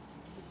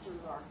 Mr.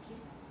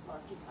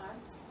 Larky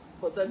pants.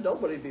 but then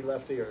nobody'd be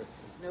left here.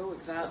 No,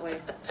 exactly.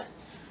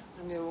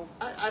 I know.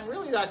 I'm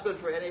really not good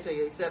for anything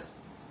except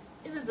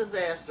in a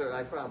disaster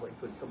I probably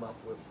could come up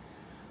with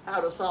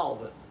how to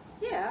solve it.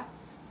 Yeah,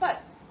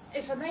 but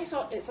it's a nice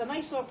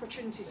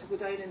opportunity to go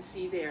down and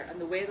see there, and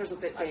the weather's a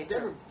bit better. I've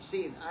never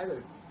seen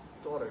either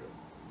daughter's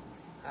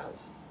house.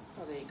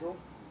 Oh, there you go.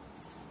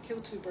 Kill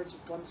two birds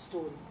with one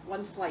stone,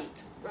 one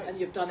flight, Right. and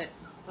you've done it.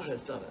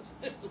 I've done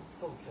it.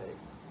 Okay.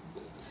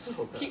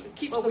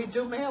 Keeps But we them-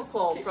 do mail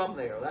call from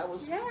there. That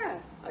was. Yeah,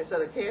 I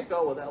said I can't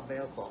go without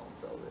mail call.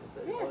 So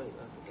they said, yeah. oh,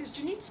 Because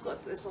Janine's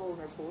got this all on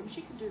her phone.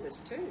 She can do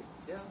this too,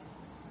 yeah.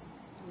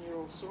 and you're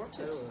all I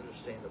sorted. don't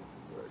understand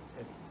a word.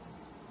 Anything.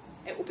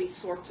 It will be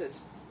sorted.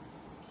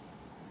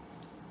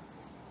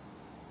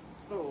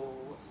 Oh,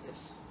 what's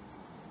this?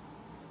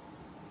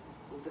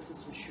 Oh, this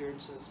is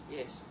insurances.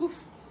 Yes.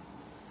 Oof.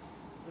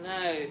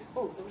 Now,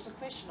 oh, there was a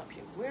question up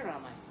here. Where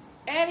am I?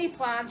 Any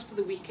plans for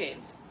the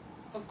weekend?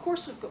 Of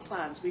course we've got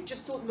plans. We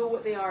just don't know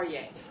what they are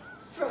yet.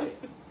 Right.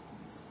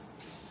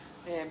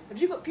 Have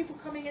you got people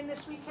coming in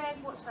this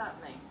weekend? What's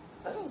happening?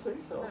 I don't think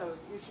so. No,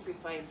 you should be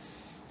fine.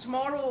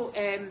 Tomorrow,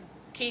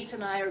 Kate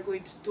and I are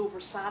going to Dover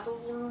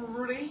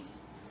Saddlery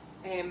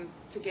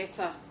to get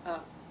a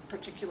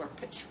particular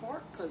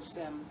pitchfork because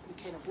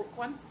we kind of broke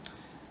one.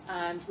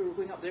 And we were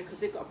going up there because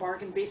they've got a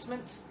bargain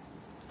basement.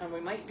 And we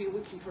might be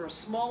looking for a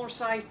smaller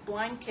sized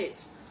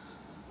blanket.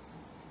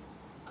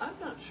 I'm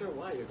not sure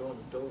why you're going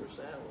to Dover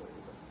Saddlery.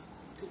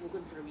 Because we're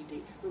going for a wee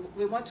date.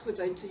 We want to go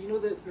down to, you know,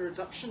 the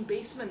reduction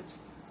basement.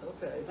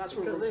 Okay. That's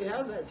where because we're- they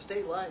have that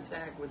state line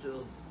tack, which is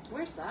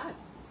Where's that?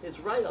 it's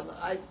right on the.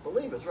 I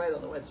believe it's right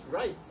on the. It's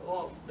right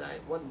off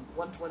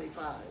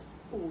 125.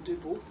 Oh, we'll do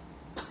both.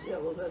 Yeah,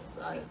 well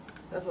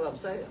that's what I'm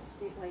saying.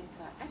 State line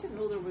tack. I didn't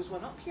know there was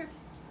one up here.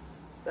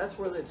 That's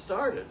where it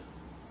started.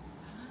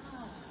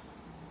 Ah.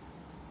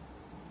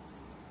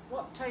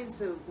 What time's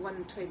the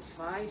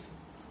 125?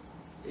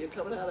 You're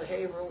coming out of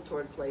Haverhill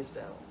toward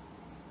Placedown.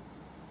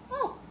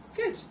 Oh,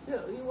 good.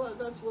 Yeah, you want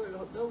that's where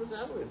Dover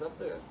Saddlery is up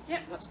there. Yeah,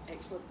 that's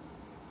excellent.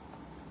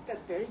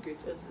 That's very good.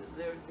 It's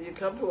there. You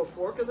come to a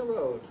fork in the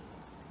road.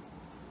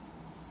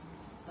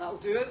 That'll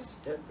do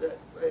us.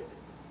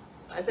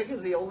 I think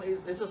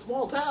it's a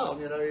small town,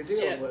 you know, you're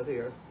dealing with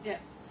here. Yeah.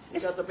 You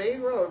got the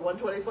main road,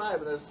 125,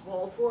 and there's a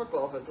small fork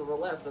off it to the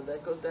left, and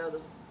that goes down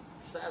to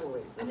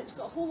Satellite. And it's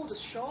got a whole load of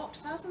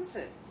shops, hasn't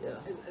it? Yeah.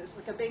 It's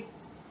like a big,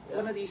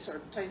 one of these sort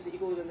of towns that you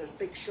go to and there's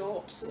big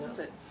shops, isn't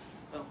it?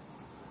 Well,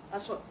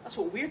 that's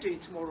what we're doing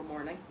tomorrow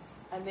morning.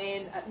 And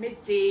then at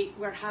midday,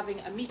 we're having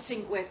a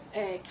meeting with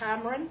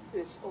Cameron, who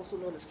is also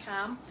known as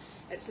Cam.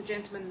 It's the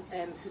gentleman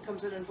who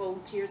comes in and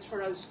volunteers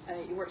for us.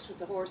 He works with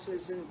the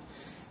horses and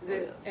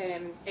the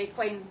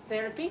equine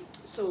therapy.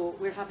 So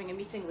we're having a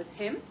meeting with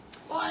him.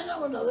 Oh, I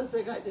know another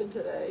thing I did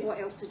today. What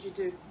else did you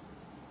do?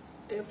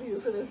 After you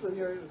finished with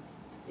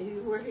he's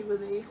working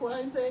with the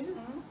equine things?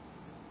 Mm-hmm.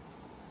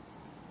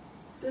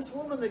 This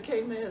woman that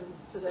came in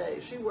today,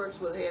 she works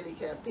with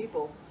handicapped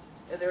people,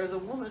 and there's a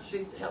woman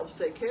she helps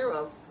take care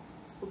of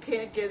who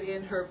can't get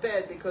in her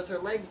bed because her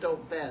legs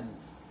don't bend.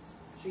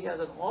 She has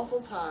an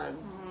awful time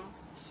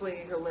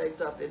swinging her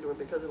legs up into it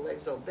because her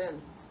legs don't bend,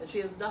 and she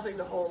has nothing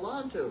to hold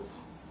on to.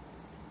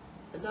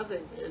 And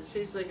nothing, and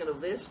she's thinking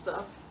of this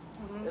stuff,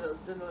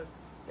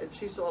 and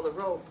she saw the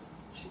rope.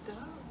 She said,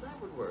 oh,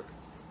 that would work.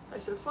 I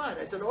said, fine.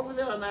 I said, over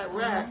there on that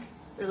rack,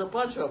 there's a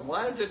bunch of them.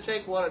 Why don't you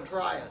take one and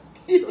try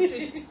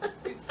it?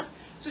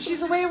 So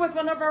she's away with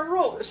one of our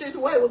ropes. She's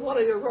away with one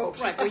of your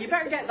ropes. Right, well you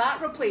better get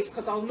that replaced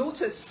because I'll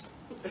notice.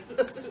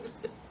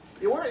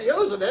 You weren't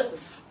using it.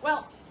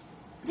 Well,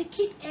 they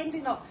keep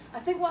ending up. I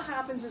think what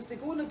happens is they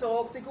go on a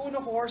dog, they go on a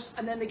horse,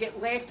 and then they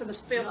get left in a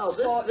spot.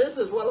 No, this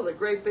is one of the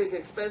great big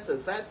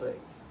expensive fat things.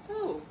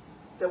 Oh.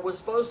 That was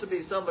supposed to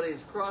be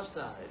somebody's cross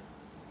tie.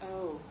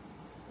 Oh.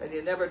 And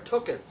you never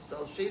took it,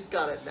 so she's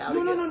got it now.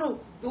 No.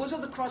 Those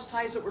are the cross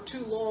ties that were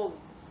too long.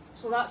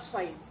 So that's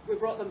fine. We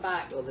brought them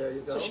back. Well, there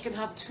you go. So she can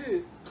have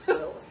two.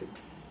 Well,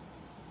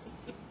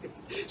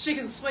 she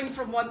can swing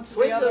from one to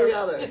swing the other. to the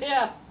other.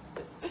 Yeah.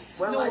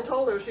 Well, I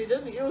told her if she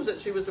didn't use it,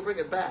 she was to bring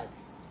it back.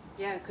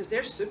 Yeah, because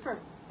they're super.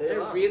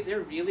 They're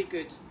really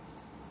good.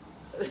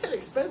 They're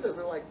expensive.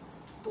 They're like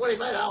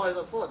 $25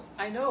 a foot.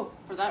 I know,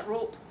 for that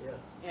rope. Yeah.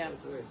 Yeah.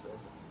 It's very expensive.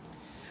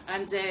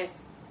 And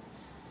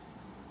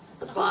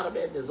the bottom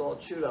end is all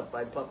chewed up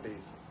by puppies.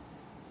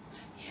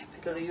 Yeah,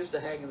 because he used to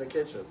hang in the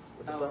kitchen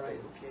with the puppies. Right,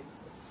 okay.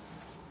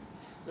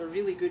 They're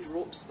really good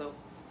ropes, though.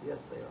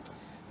 Yes, they are.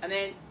 And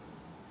then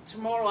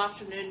tomorrow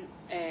afternoon,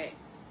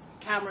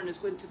 Cameron is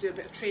going to do a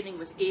bit of training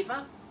with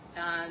Ava,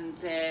 and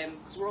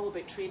because we're all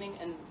about training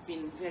and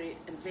being very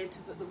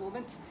inventive at the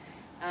moment,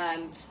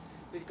 and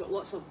we've got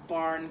lots of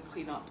barn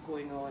cleanup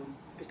going on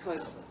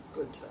because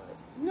good time.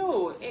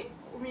 No, I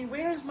mean,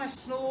 where is my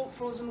snow,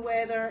 frozen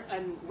weather,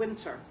 and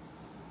winter?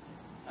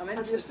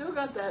 Have you still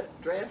got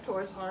that draft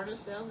horse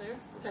harness down there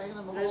hanging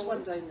on the wall? There's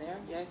one down there,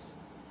 yes.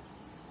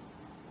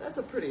 That's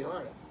a pretty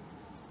harness.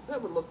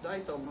 That would look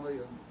nice on one of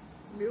your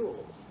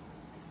mules.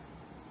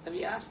 Have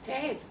you asked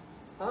Ted?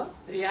 Huh?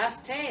 Have you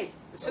asked Ted?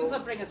 As soon as I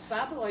bring a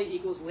saddle out, he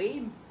goes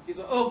lame. He's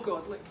like, oh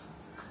God, look.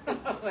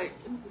 Like,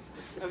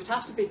 it would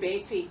have to be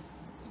Betty.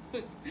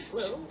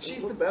 Well,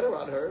 she's the better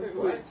on her.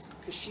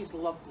 Because she's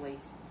lovely.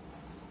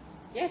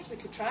 Yes, we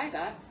could try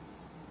that.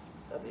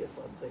 That'd be a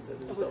fun thing to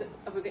do.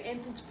 Have we got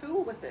anything to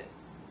pull with it?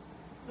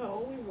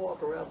 No, we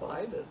walk around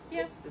behind it.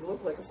 Yeah. It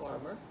looked like a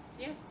farmer.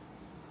 Yeah.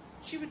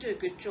 She would do a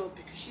good job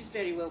because she's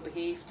very well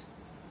behaved.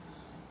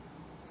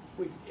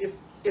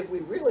 If we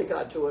really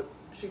got to it,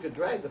 she could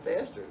drag the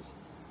pastures.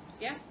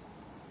 Yeah.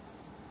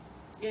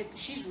 Yeah,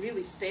 she's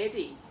really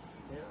steady.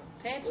 Yeah.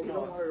 Ted's well, you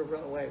don't want her to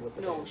run away with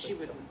the No, she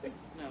wouldn't.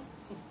 No.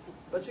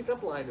 But she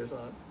got blinders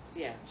on.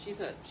 Yeah,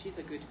 she's a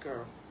good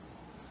girl.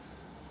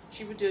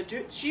 She would do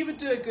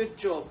a good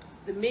job.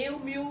 The male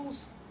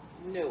mules,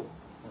 no.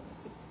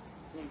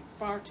 I'm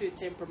far too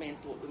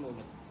temperamental at the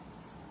moment.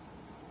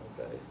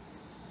 Okay.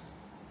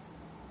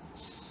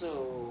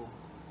 So,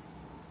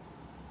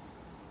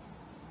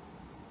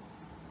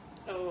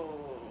 now,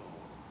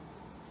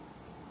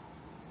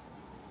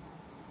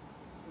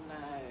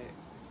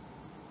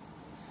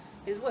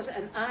 was it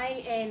an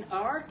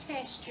INR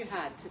test you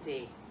had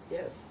today?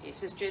 Yes.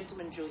 It's this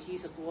gentleman Joe.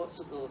 He's had lots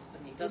of those,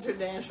 and he does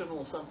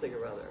International something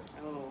or other.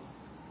 Oh.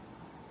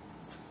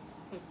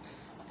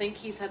 I think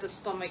he's had a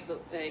stomach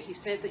that he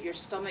said that your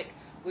stomach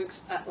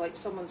looks like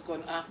someone's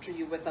gone after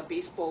you with a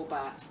baseball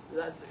bat.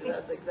 That's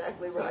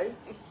exactly right.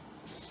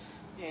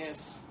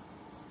 Yes.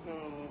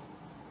 Oh.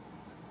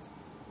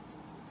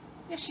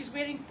 Yeah, she's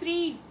wearing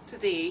 3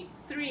 today.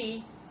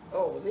 3.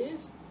 Oh,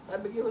 these?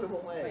 I've been giving them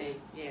away.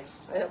 Right,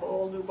 yes. I have a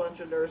whole new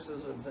bunch of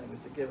nurses and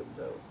things to give them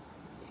to.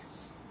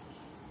 Yes.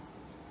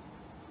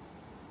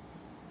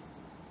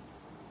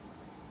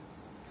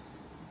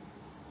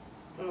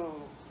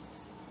 Oh.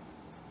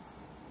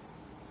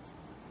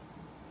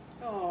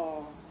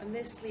 Oh, and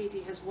this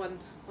lady has won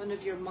one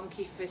of your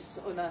monkey fists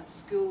on a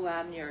school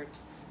lanyard,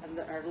 and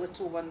our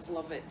little ones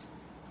love it.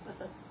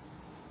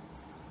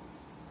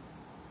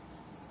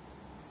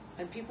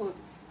 And people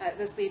have,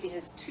 this lady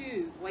has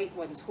 2 white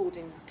ones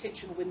holding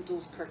kitchen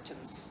windows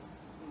curtains,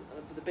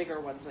 the bigger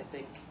ones, I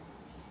think.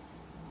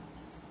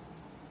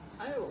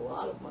 I have a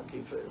lot of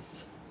monkey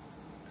fists.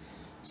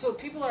 So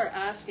people are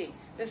asking,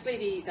 this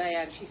lady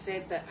Diane, she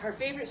said that her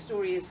favourite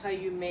story is how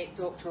you met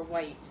Dr.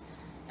 White,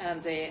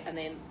 and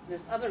then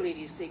this other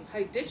lady is saying,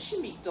 how did she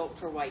meet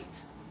Dr.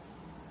 White?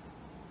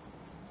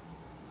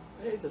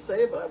 I hate to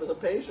say it, but I was a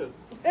patient.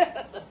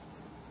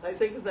 I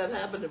think if that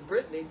happened in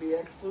Britain, he'd be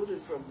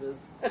excluded from the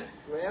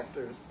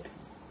rafters.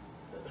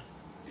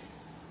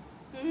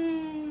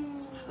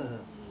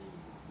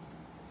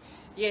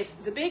 Yes,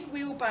 the big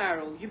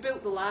wheelbarrow, you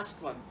built the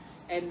last one.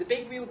 The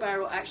big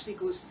wheelbarrow actually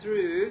goes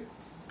through,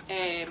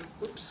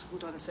 oops,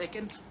 hold on a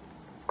second.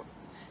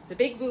 The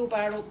big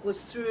wheelbarrow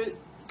goes through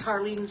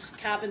Carlene's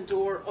cabin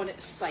door on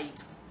its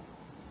side.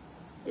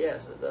 Yes,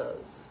 it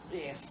does.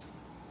 Yes.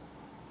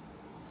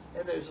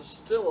 And there's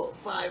still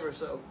 5 or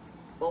so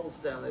bolts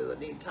down there that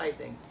need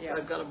tightening. Yeah.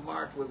 I've got them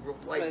marked with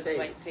white tape.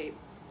 White tape.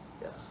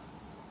 Yeah.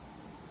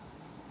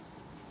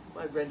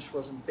 My wrench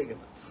wasn't big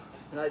enough.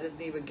 And I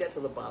didn't even get to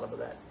the bottom of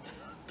that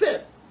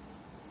pit.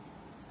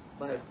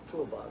 My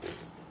toolbox.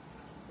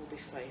 We'll be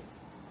fine.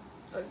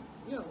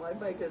 I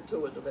may get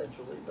to it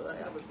eventually, but I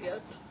haven't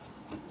yet.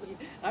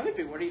 I would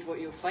be worried what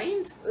you'll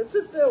find. It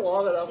sits there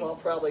long enough, I'll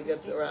probably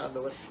get around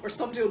to it. Or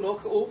somebody will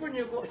knock it over and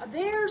you'll go,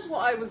 there's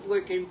what I was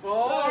looking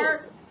for. No.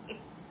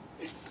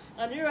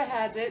 I knew I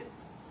had it.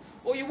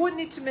 Well, you won't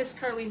need to miss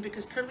Carlene,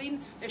 because Carlene,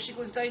 if she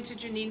goes down to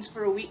Janine's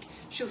for a week,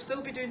 she'll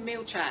still be doing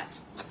mail chat.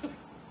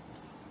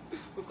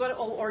 We've got it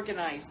all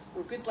organised.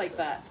 We're good like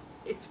that.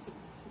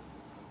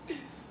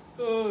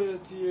 Oh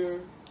dear.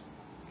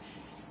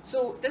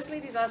 So this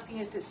lady's asking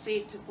if it's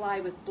safe to fly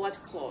with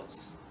blood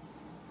clots.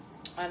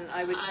 And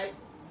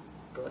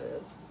Go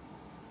ahead.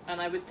 And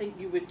I would think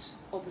you would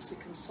obviously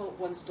consult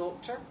one's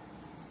doctor.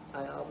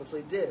 I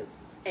obviously did.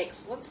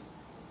 Excellent.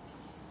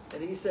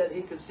 And he said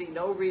he could see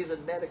no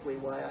reason medically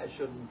why I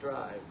shouldn't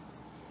drive.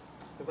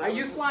 Are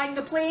you flying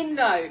the plane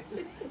now?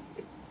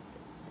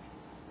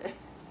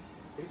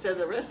 He said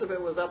the rest of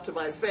it was up to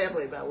my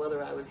family about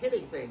whether I was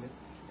hitting things.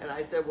 And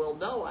I said, well,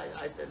 no.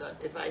 I said,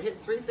 if I hit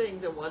 3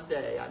 things in one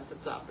day, I'm to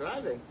stop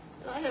driving.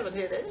 And I haven't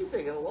hit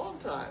anything in a long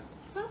time.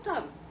 Well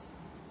done.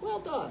 Well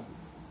done.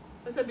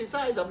 I said,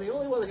 besides, I'm the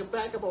only one that can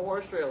back up a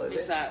horse trailer.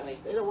 Exactly.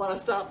 They don't want to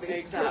stop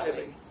me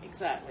driving.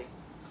 Exactly.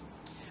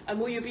 And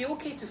will you be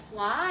okay to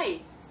fly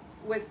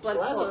with blood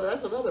clots? Well,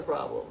 that's another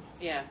problem.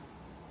 Yeah.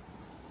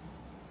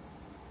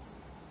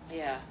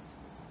 Yeah.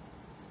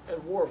 And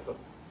warfarin.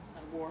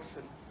 And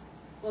warfarin.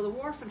 Well, the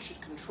warfarin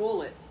should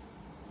control it.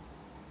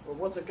 Well,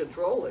 what's it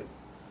controlling?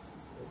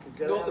 It could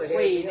get Not out the of hand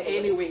plane, the other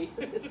anyway.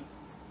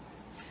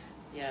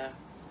 Yeah.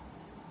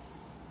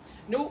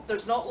 No,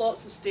 there's not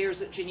lots of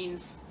stairs at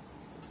Janine's.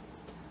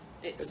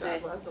 It's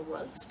Not lots of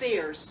what?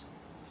 stairs.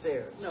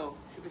 Stairs. No,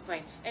 she'll be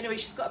fine. Anyway,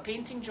 she's got a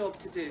painting job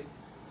to do,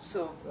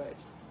 so Right.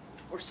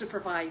 or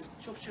supervise.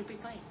 She'll be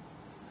fine.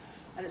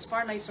 And it's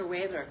far nicer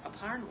weather,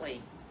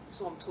 apparently.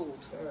 So I'm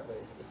told. Apparently,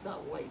 it's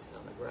not white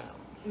on the ground.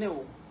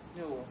 No,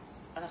 no.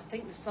 And I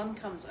think the sun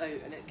comes out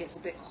and it gets a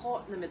bit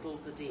hot in the middle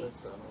of the day. The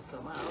sun will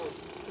come out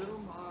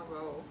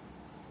tomorrow.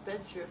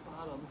 Bet your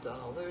bottom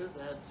dollar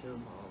that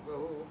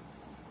tomorrow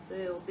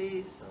there'll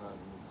be sun.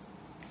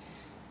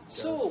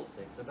 So, Just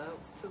thinking about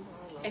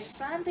tomorrow. is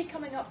Sandy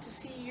coming up to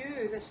see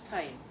you this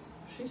time?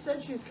 She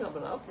said she's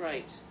coming up.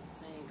 Right,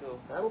 there you go.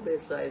 That'll be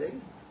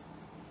exciting.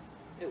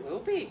 It will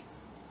be.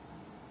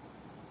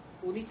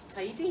 We'll need to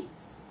tidy.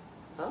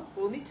 Huh?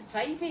 We'll need to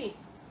tidy.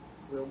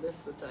 We'll miss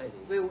the tidy.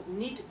 We'll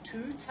need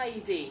to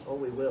tidy. Oh,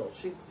 we will.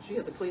 She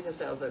had the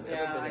cleanest house I've ever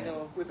Yeah, been I in.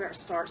 know. We better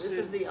start This soon.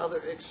 is the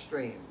other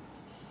extreme.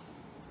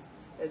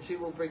 And she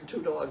will bring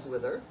 2 dogs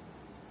with her.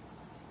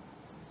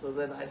 So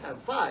then I'd have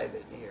 5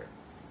 in here.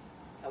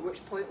 At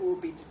which point we'll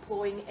be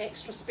deploying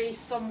extra space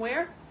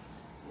somewhere,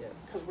 Yes.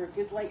 because we're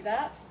good like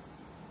that.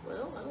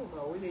 Well, I don't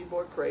know. We need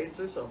more crates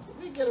or something.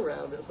 We get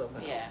around it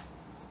somehow. Yeah.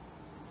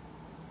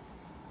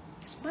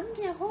 Is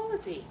Monday a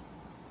holiday?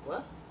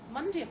 What?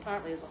 Monday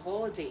apparently is a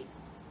holiday.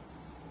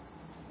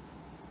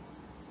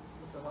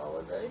 It's a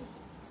holiday?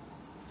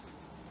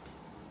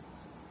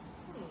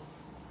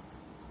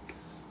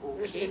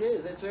 Okay. It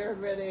is. It's there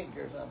in red ink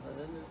or something,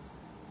 isn't it?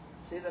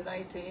 See the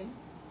 19?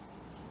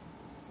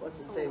 What's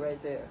it say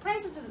right there?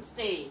 President's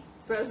Day.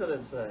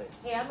 President's Day.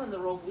 Hey, I'm on the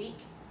wrong week.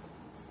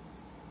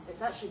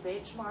 It's actually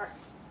benchmark.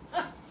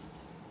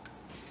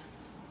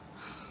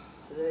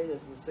 Today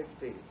is the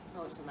 16th.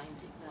 No, it's the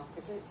 19th. No,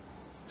 is it?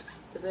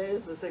 Today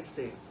is the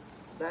 16th.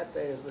 That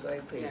day is the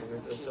 19th Yeah, we're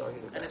just okay. talking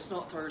about. And it's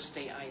not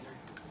Thursday either.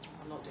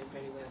 I'm not doing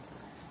very well.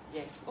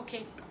 Yes,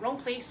 okay. Wrong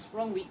place,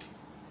 wrong week.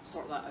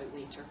 Sort that out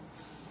later.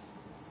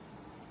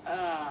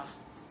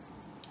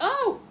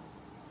 Oh!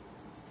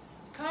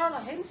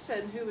 Carla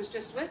Hinson, who was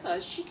just with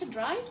us, she can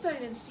drive down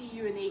and see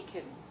you in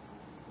Aiken.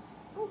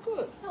 Oh,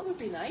 good. That would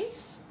be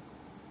nice.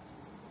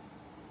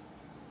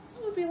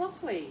 That would be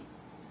lovely.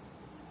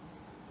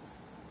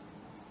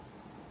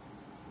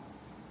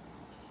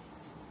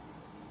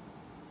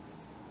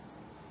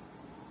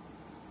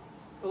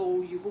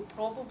 Oh, you will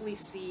probably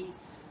see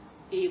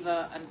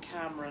Ava and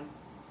Cameron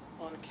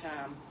on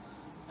cam.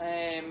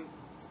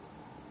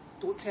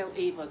 Don't tell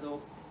Ava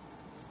though.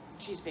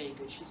 She's very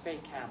good. She's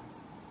very calm.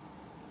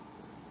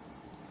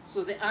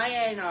 So the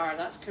INR,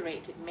 that's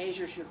correct. It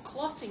measures your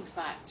clotting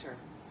factor.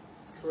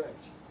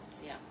 Correct.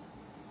 Yeah.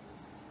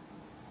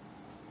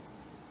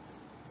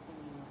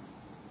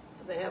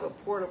 They have a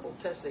portable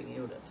testing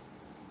unit.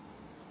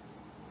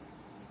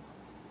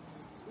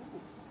 Ooh.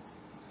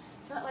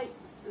 Is that like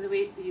the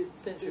way you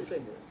Pinch your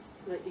finger.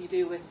 like you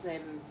do with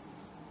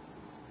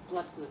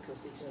blood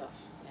glucose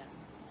stuff? Yeah.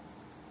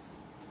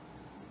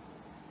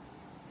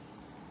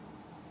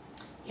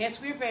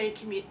 Yes, we're very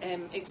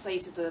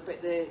excited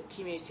about the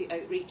community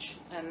outreach,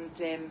 and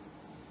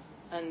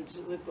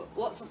we've got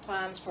lots of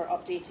plans for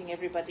updating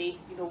everybody.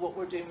 You know what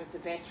we're doing with the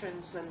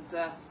veterans and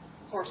the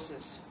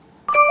horses.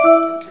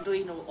 And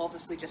Carlene will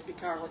obviously just be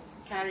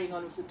carrying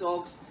on with the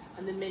dogs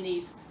and the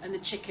minis and the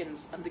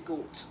chickens and the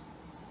goat.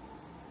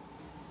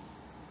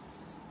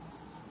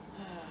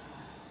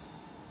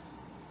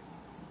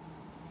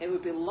 It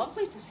would be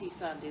lovely to see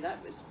Sandy.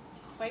 That was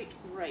quite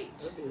right.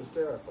 That'd be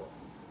hysterical.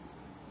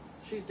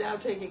 She's now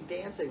taking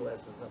dancing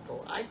lessons, I'm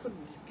told. I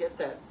couldn't get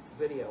that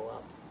video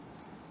up.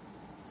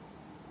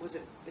 Is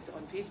it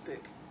on Facebook?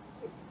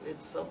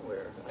 It's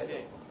somewhere. I don't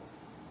know.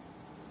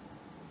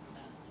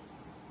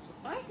 So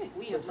I think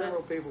we But have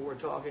several people were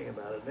talking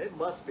about it, and it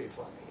must be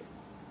funny.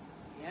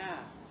 Yeah.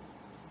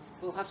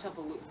 We'll have to have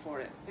a look for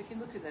it. We can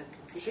look at the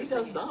computer. She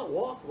does thing. not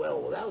walk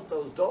well without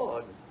those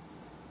dogs.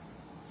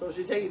 So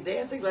she's taking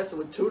dancing lessons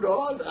with 2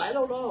 dogs? I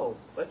don't know.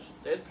 But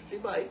she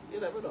might. You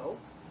never know.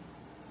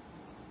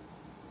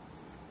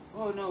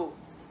 Oh no.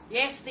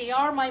 Yes, they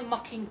are my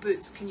mucking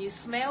boots. Can you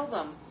smell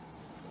them?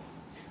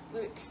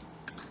 Look.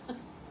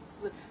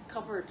 The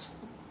cupboard.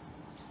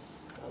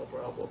 Not a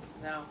problem.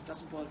 No, it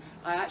doesn't bother.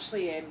 I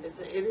actually It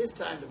is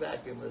time to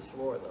vacuum this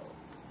floor, though.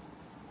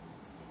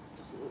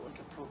 doesn't look like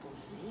a problem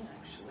to me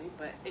actually,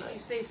 but if you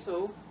say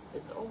so.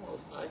 It's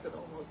almost, I could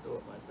almost do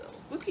it myself.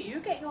 Look at you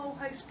getting all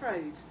house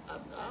proud. I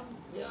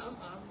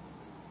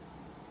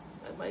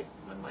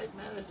might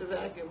manage to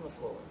vacuum the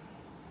floor.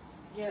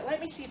 Yeah,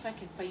 let me see if I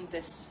can find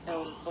this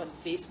on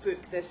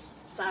Facebook, this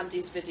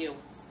Sandy's video.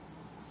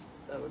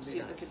 That would be See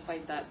nice. if I can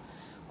find that.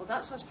 Well,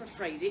 that's us for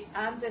Friday,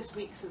 and this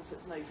week since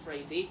it's now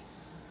Friday.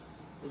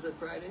 Is it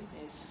Friday?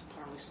 Yes,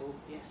 apparently so.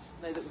 Yes.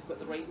 Now that we've got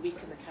the right week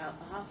in the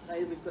now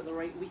that we've got the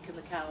right week in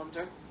the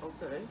calendar.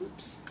 Okay.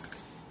 Oops.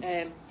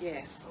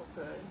 Yes.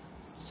 Okay.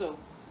 So,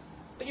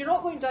 but you're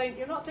not going down.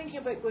 You're not thinking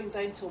about going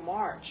down till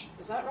March.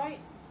 Is that right?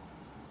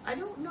 I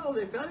don't know.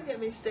 They've got to get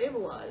me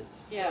stabilized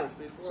Yeah. first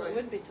before So it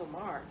wouldn't be till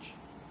March.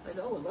 I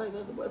know, and by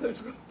then the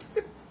weather's going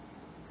to be...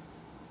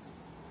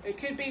 It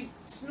could be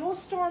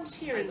snowstorms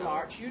here in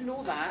March. You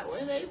know that.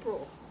 In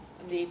April.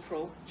 In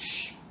April.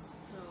 Shh.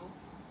 No.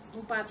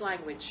 No bad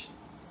language.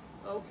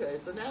 Okay,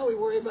 so now we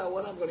worry about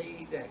what I'm going to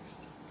eat next.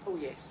 Oh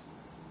yes.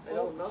 I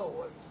don't know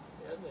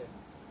what's in there.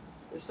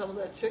 There's some of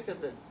that chicken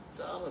that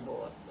Donna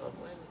bought on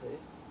Wednesday.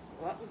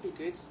 Well, that would be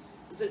good.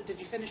 Did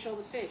you finish all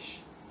the fish?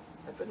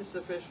 I finished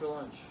the fish for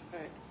lunch.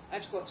 Right.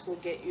 I've got to go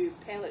get you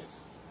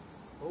pellets.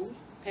 Who?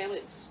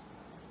 Pellets.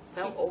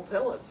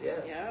 Pellets, yeah.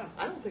 Yeah.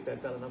 I don't think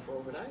I've got enough for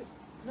overnight.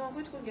 No, I'm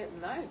going to go and get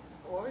them now.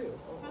 How are you?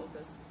 Oh, Huh?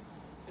 okay.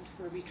 And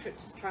for a wee trip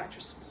to Tractor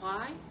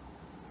Supply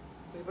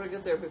We better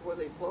get there before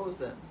they close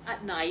then.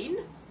 at 9.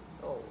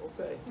 Oh,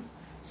 okay.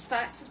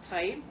 Stacks of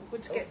time. I'm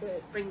going to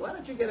Okay. bring. Why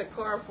don't you get a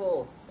car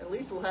full? At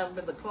least we'll have them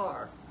in the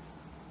car.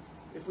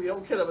 If we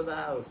don't get them in the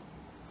house.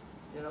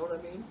 You know what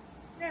I mean?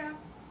 Yeah.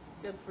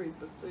 Get three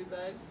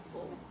bags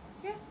full.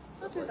 Yeah,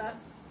 I'll do that.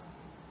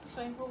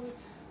 Fine. Well,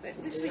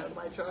 at least You have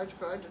my charge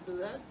card to do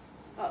that?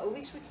 at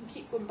least we can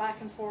keep going back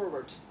and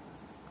forward.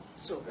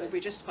 So we'll be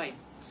just fine.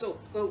 So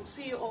we'll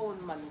see you all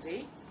on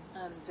Monday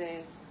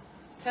and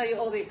tell you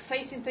all the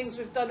exciting things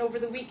we've done over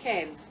the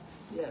weekend.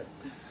 Yes.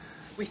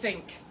 We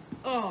think.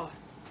 Oh,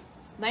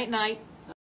 night night.